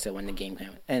 like I said, when the game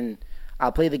came. And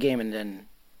I'll play the game, and then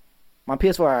my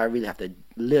PS4, I really have to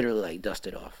literally like dust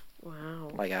it off.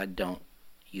 Wow. Like I don't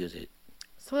use it.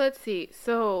 So let's see.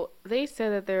 So they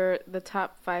said that they're the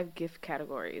top 5 gift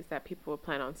categories that people would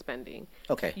plan on spending.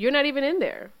 Okay. You're not even in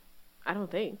there. I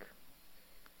don't think.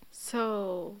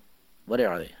 So. What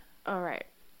are they? All right.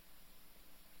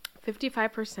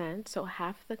 55%, so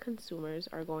half the consumers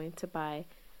are going to buy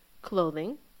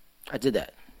clothing. I did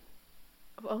that.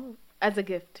 Oh, as a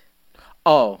gift.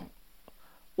 Oh,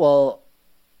 well,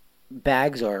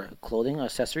 bags or clothing or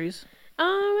accessories?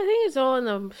 I think it's all in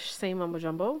the same mumbo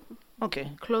jumbo. Okay.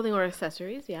 Clothing or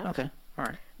accessories, yeah. Okay, all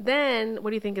right. Then,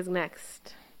 what do you think is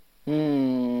next?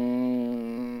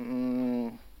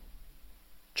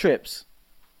 Trips.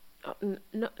 Oh,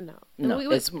 no.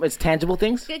 It's tangible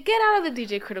things. Get out of the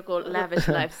DJ Critical lavish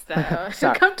lifestyle.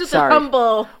 Sorry, Come to the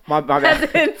humble my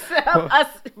bad. peasants, us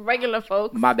regular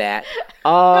folks. My bad.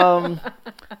 Well,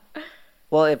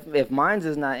 if mine's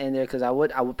is not in there, because I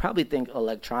would probably think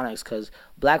electronics, because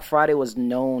Black Friday was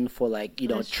known for like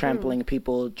That's trampling true.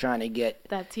 People trying to get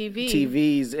that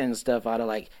TVs and stuff out of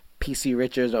like PC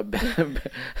Richards or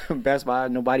Best Buy.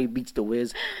 Nobody beats the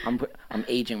Wiz. I'm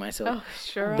aging myself. Oh,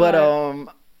 sure. But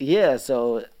yeah,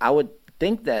 so I would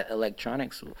think that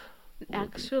electronics would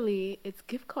actually, it's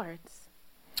gift cards.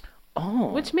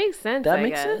 Oh, which makes sense. That I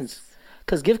makes guess. sense.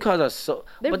 Because gift cards are so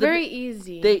they're very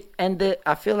easy.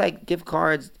 I feel like gift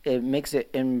cards, it makes it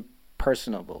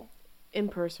impersonal,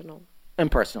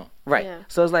 right? Yeah.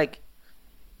 So it's like,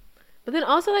 but then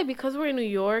also like because we're in New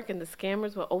York and the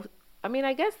scammers were. I mean,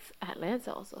 I guess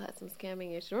Atlanta also had some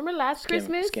scamming issues. Remember last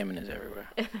Christmas? Scamming is everywhere.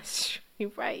 That's true.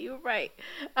 You're right.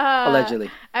 Allegedly.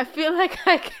 I feel like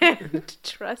I can't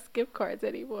trust gift cards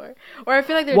anymore. Or I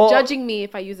feel like they're judging me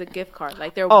if I use a gift card.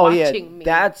 Like they're watching me.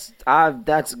 That's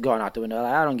gone out the window.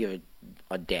 Like, I don't give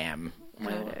a damn.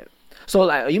 So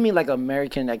like, you mean like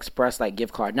American Express like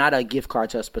gift card, not a gift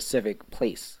card to a specific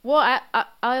place? Well,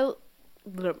 I'll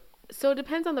so it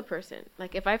depends on the person.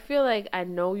 Like, if I feel like I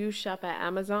know you shop at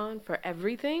Amazon for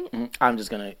everything, I'm just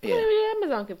gonna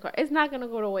Amazon gift card. It's not gonna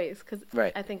go to waste because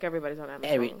I think everybody's on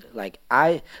Amazon.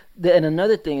 And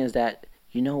another thing is that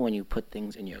when you put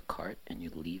things in your cart and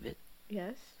you leave it,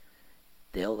 yes,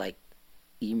 they'll like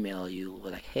email you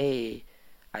like, "Hey,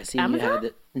 I see Amazon? you had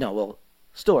it." No, well,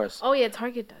 stores. Oh yeah,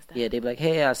 Target does that. Yeah, they'll be like,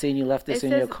 "Hey, I seen you left this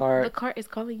in your cart. The cart is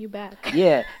calling you back."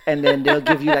 Yeah, and then they'll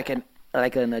give you like an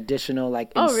additional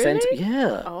like incentive. Really?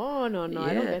 Yeah. Oh no, yeah.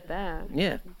 I don't get that.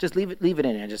 Yeah, just leave it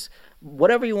in there. Just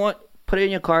whatever you want, put it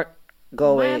in your cart.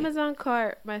 Go away. My Amazon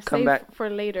cart, my Come save back for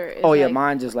later. Is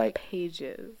mine's just like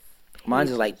pages. Mine's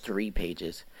just like 3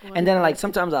 pages, and then like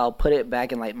sometimes I'll put it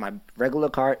back in like my regular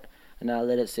cart, and I'll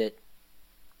let it sit,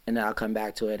 and then I'll come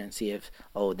back to it and see if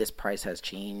this price has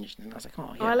changed. And I was like,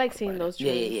 I like seeing those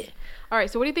trends. Yeah. All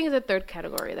right, so what do you think is the third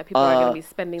category that people are going to be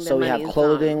spending their money on? So we have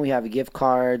clothing, we have gift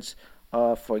cards.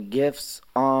 For gifts,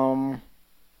 oh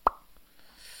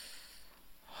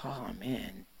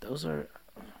man, those are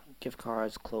gift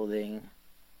cards, clothing.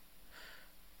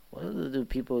 What do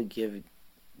people give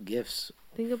gifts?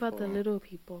 Think about the little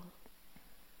people.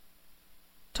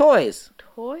 Toys,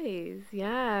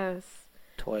 yes.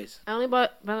 Toys. I only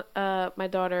bought my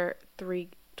daughter 3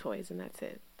 toys, and that's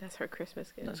it. That's her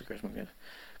Christmas gift. That's a Christmas gift.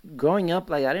 Growing up,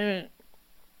 like I didn't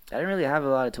really have a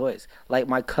lot of toys. Like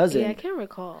my cousin. Yeah, I can't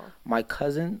recall. My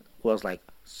cousin was like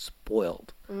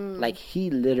spoiled. Like he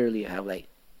literally had like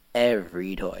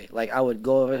every toy. Like I would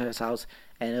go over to his house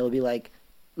and it would be like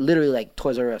literally like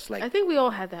Toys R Us. Like I think we all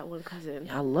had that one cousin.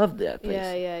 I loved that place.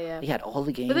 Yeah. He had all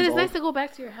the games. But then it's nice to go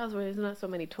back to your house where there's not so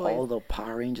many toys. All the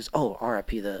Power Rangers. Oh,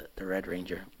 R.I.P. the Red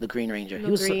Ranger, the Green Ranger.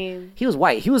 He was green. He was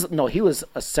white. He was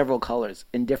several colors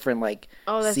in different like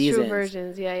that's seasons. true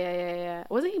versions. Yeah.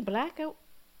 Wasn't he black at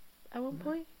one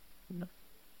point? No.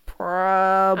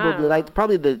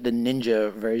 Probably the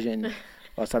ninja version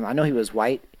or something. I know he was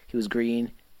white. He was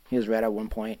green. He was red at one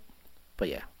point. But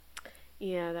yeah.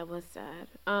 Yeah, that was sad.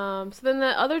 So then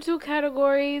the other two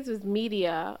categories was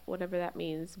media, whatever that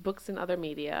means, books and other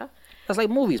media. That's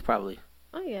like movies, probably.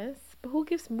 Oh yes, but who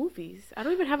gives movies? I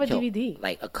don't even have a DVD.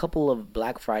 Like a couple of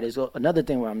Black Fridays. Another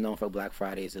thing where I'm known for Black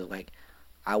Fridays is like,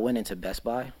 I went into Best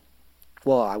Buy.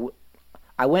 Well,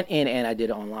 I went in and I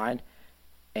did it online,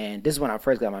 and this is when I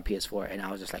first got my PS4, and I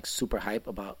was just like super hype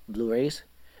about Blu-rays.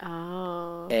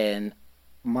 Oh. And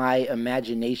my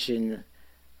imagination,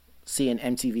 seeing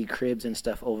MTV Cribs and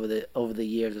stuff over the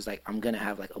years, is like, I'm gonna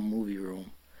have like a movie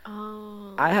room.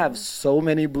 Oh. I have so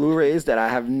many Blu-rays that I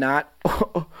have not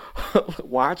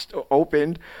watched or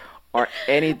opened or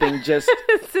anything, just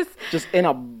in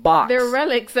a box. They're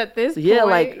relics at this point. Yeah,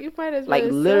 like you might as well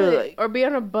like literally, or be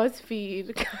on a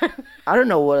BuzzFeed. I don't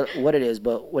know what it is,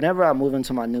 but whenever I move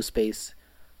into my new space,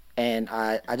 and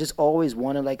I just always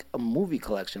wanted like a movie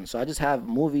collection, so I just have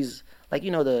movies like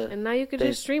and now you can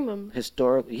just stream them.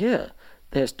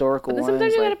 The historical ones.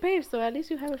 Sometimes you gotta pay, so at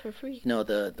least you have it for free.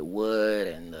 The Wood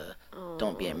and the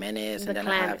Don't Be a Menace, and then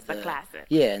I have the classic.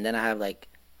 Yeah, and then I have like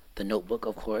the Notebook,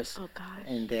 of course. Oh gosh.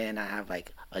 And then I have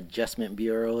like Adjustment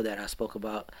Bureau that I spoke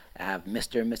about. I have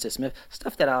Mr. and Mrs. Smith,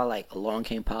 stuff that I like. Along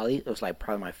Came Polly. It was like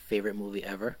probably my favorite movie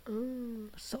ever.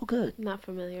 So good. Not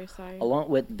familiar, sorry. Along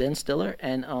with Ben Stiller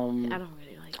and I don't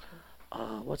really like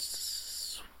him.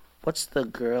 What's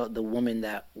the woman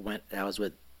that was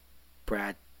with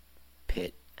Brad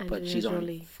Pitt, but she's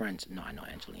Jolie. on Friends. No, I know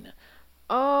Angelina.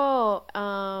 Oh,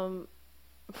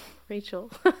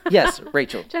 Rachel. Yes,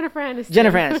 Rachel. Jennifer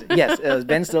Aniston. Yes, it was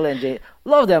Ben Stiller and Jay.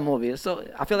 Love that movie. So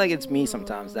I feel like it's me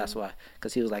sometimes. That's why,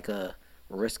 because he was like a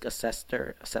risk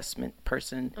assessment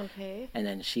person. Okay. And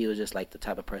then she was just like the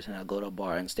type of person that'd go to a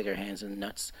bar and stick her hands in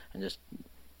nuts and just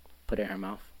put it in her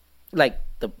mouth, like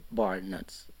the bar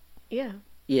nuts. Yeah.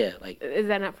 Yeah, like. Is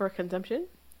that not for consumption?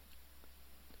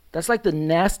 That's like the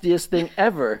nastiest thing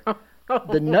ever.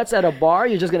 The nuts at a bar,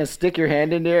 you're just gonna stick your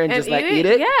hand in there and just like eat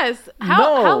it? Yes.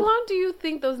 How long do you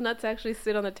think those nuts actually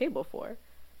sit on the table for?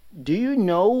 Do you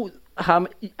know how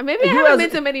many? Maybe I haven't been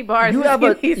to many bars. You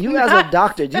as a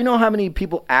doctor, do you know how many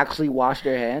people actually wash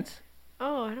their hands?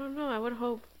 Oh, I don't know. I would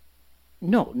hope.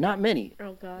 No, not many.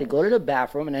 Oh God. They go to the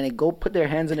bathroom and then they go put their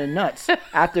hands in their nuts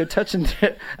after touching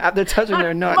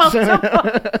their nuts.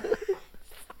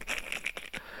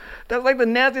 That's like the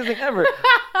nastiest thing ever.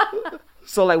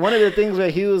 So like one of the things where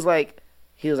he was like,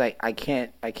 I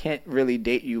can't really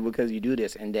date you because you do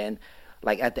this. And then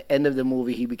like at the end of the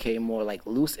movie, he became more like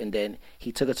loose, and then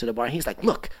he took her to the bar and he's like,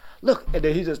 look, and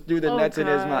then he just threw the nuts in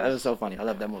his mouth. It was so funny. I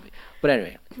love that movie. But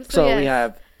anyway, so yes. We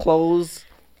have clothes,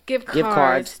 gift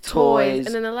cards, toys,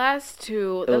 and then the last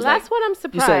two. The last one, I'm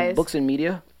surprised. You said books and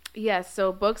media? Yes,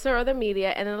 so books or other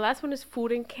media, and then the last one is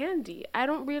food and candy. I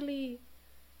don't really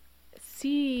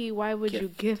see why would you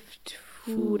gift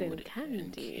food and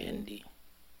candy.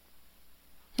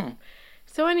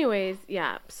 So anyways,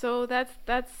 yeah. So that's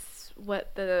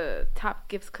what the top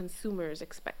gifts consumers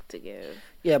expect to give.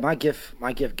 Yeah, my gift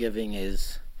giving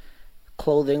is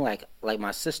clothing. Like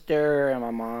my sister and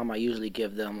my mom, I usually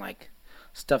give them like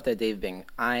stuff that they've been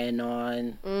eyeing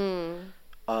on.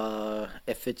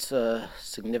 If it's a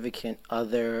significant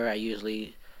other, I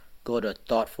usually go the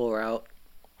thoughtful route.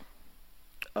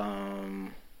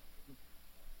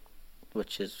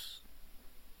 Which is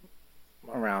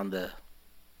around the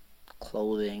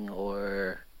clothing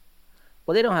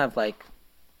they don't have like.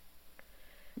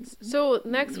 So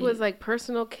next was like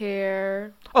personal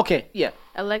care. Okay, yeah.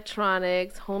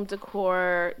 Electronics, home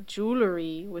decor,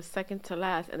 jewelry was second to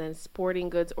last, and then sporting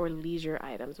goods or leisure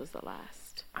items was the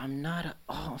last. I'm not.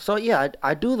 So yeah,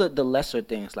 I do the lesser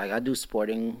things. Like I do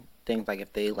sporting things. Like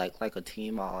if they like a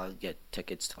team, I'll get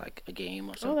tickets to like a game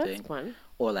or something. Oh, that's fun.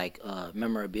 Or like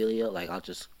memorabilia. Like I'll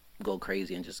just go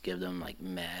crazy and just give them like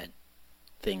mad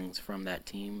things from that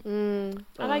team.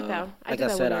 I like that. Like I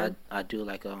said, I do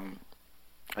like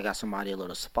I got somebody a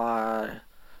little spa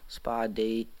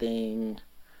date thing.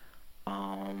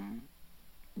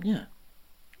 Yeah.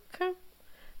 Okay.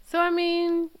 So I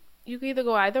mean, you could either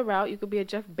go either route. You could be a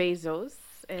Jeff Bezos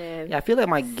and I feel like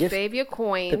my gift, save your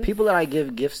coins. The people that I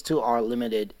give gifts to are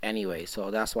limited anyway,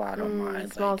 so that's why I don't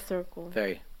mind. Small circle.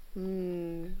 Very.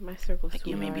 My circle's like too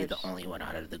you may large. be the only one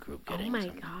out of the group getting. Oh my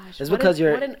something. gosh! It's because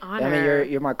what an honor. I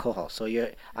mean, you're my co-host, so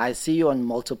I see you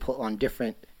on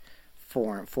different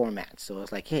formats. So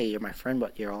it's like, hey, you're my friend,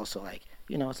 but you're also like,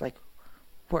 it's like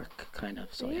work kind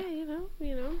of. So yeah.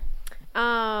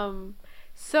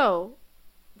 So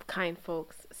kind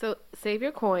folks. So save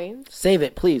your coins. Save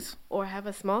it, please. Or have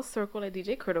a small circle at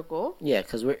DJ Critical. Yeah,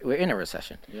 because we're in a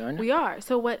recession. We are.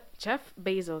 So what Jeff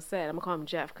Bezos said, I'm going to call him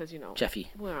Jeff because, Jeffy.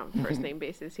 We're on first name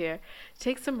basis here.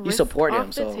 Take some risk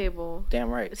off the table. Damn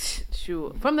right.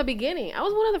 Shoot. From the beginning. I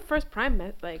was one of the first Prime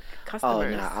customers. Oh,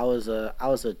 no. I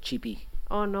was a cheapie.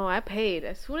 Oh, no. I paid.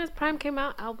 As soon as Prime came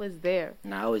out, I was there.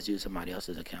 No, I always use somebody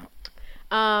else's account.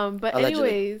 But Allegedly.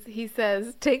 anyways, he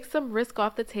says, take some risk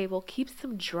off the table. Keep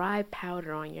some dry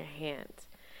powder on your hands.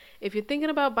 If you're thinking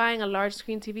about buying a large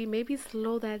screen TV, maybe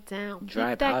slow that down.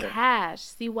 Dry Keep powder. that cash.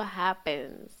 See what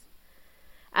happens.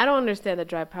 I don't understand the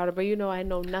dry powder, but I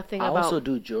know nothing about... I also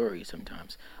do jewelry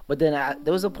sometimes. But then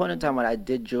there was a point in time when I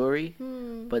did jewelry,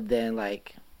 but then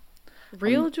like...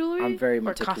 Real jewelry? I'm very or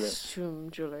meticulous.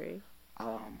 Costume jewelry?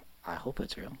 I hope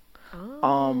it's real.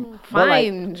 Oh, but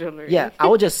fine jewelry. Yeah, I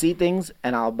would just see things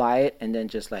and I'll buy it and then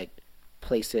just like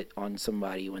place it on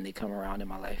somebody when they come around in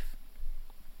my life.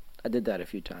 I did that a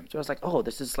few times. So I was like, oh,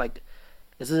 this is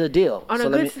a deal. On a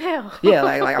good sale. Yeah,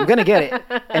 like I'm going to get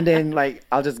it. And then like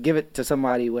I'll just give it to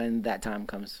somebody when that time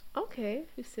comes. Okay,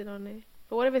 you sit on it.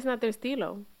 But what if it's not their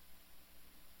stilo?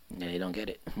 Yeah, they don't get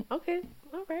it. Okay,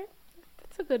 all right.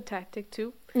 That's a good tactic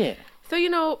too. Yeah. So,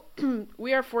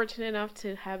 we are fortunate enough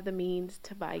to have the means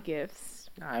to buy gifts.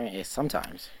 I mean,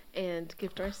 sometimes. And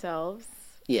gift ourselves.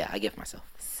 Yeah, I gift myself.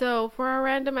 So, for our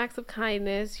random acts of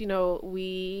kindness,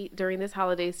 we, during this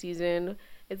holiday season,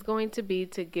 it's going to be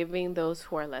to giving those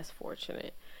who are less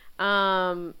fortunate.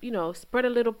 Spread a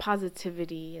little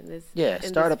positivity in this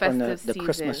start up on the season.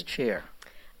 Christmas cheer.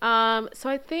 So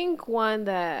I think one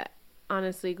that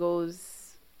honestly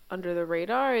goes under the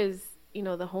radar is,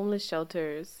 the homeless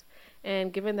shelters.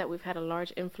 And given that we've had a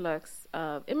large influx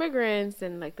of immigrants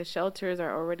and like the shelters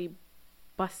are already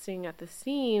busting at the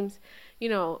seams,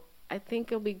 I think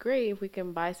it'll be great if we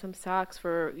can buy some socks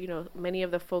for, many of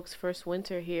the folks' first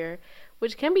winter here,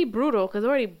 which can be brutal because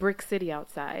already brick city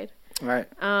outside. Right.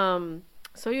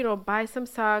 So, buy some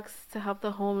socks to help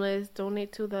the homeless,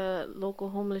 donate to the local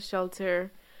homeless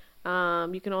shelter.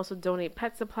 You can also donate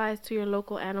pet supplies to your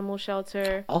local animal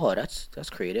shelter. Oh, that's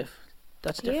creative.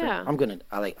 That's different. Yeah.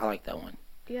 I like that one.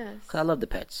 Yes. 'Cause I love the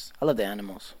pets. I love the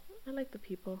animals. I like the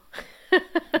people. Yeah,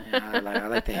 I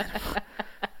like the animals.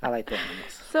 I like the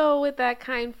animals. So with that,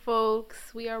 kind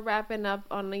folks, we are wrapping up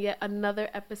on yet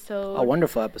another episode. A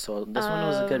wonderful episode. This one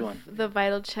was a good one. The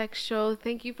Vital Check Show.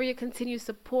 Thank you for your continued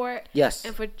support. Yes.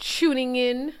 And for tuning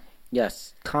in.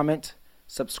 Yes. Comment,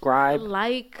 subscribe,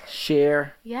 like,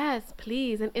 share. Yes,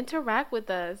 please, and interact with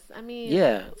us. I mean,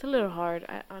 yeah, it's a little hard.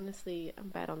 I'm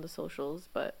bad on the socials,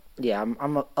 but yeah,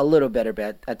 I'm a little better,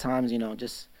 but at times,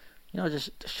 just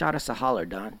shot us a holler,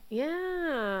 Don.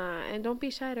 Yeah, and don't be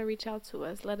shy to reach out to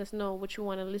us. Let us know what you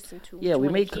want to listen to. Yeah, we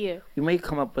may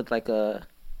come up with like a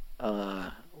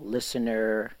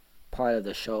listener part of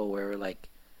the show where like,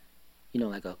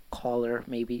 like a caller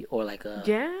maybe, or like a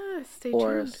stay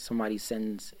or tuned. Somebody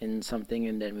sends in something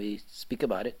and then we speak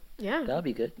about it. Yeah, that'll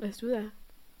be good. Let's do that.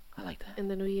 I like that. In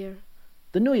the new year.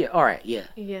 The new year. All right. Yeah.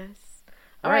 Yes.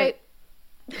 All right.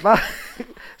 Bye.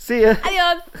 See ya.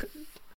 Adios.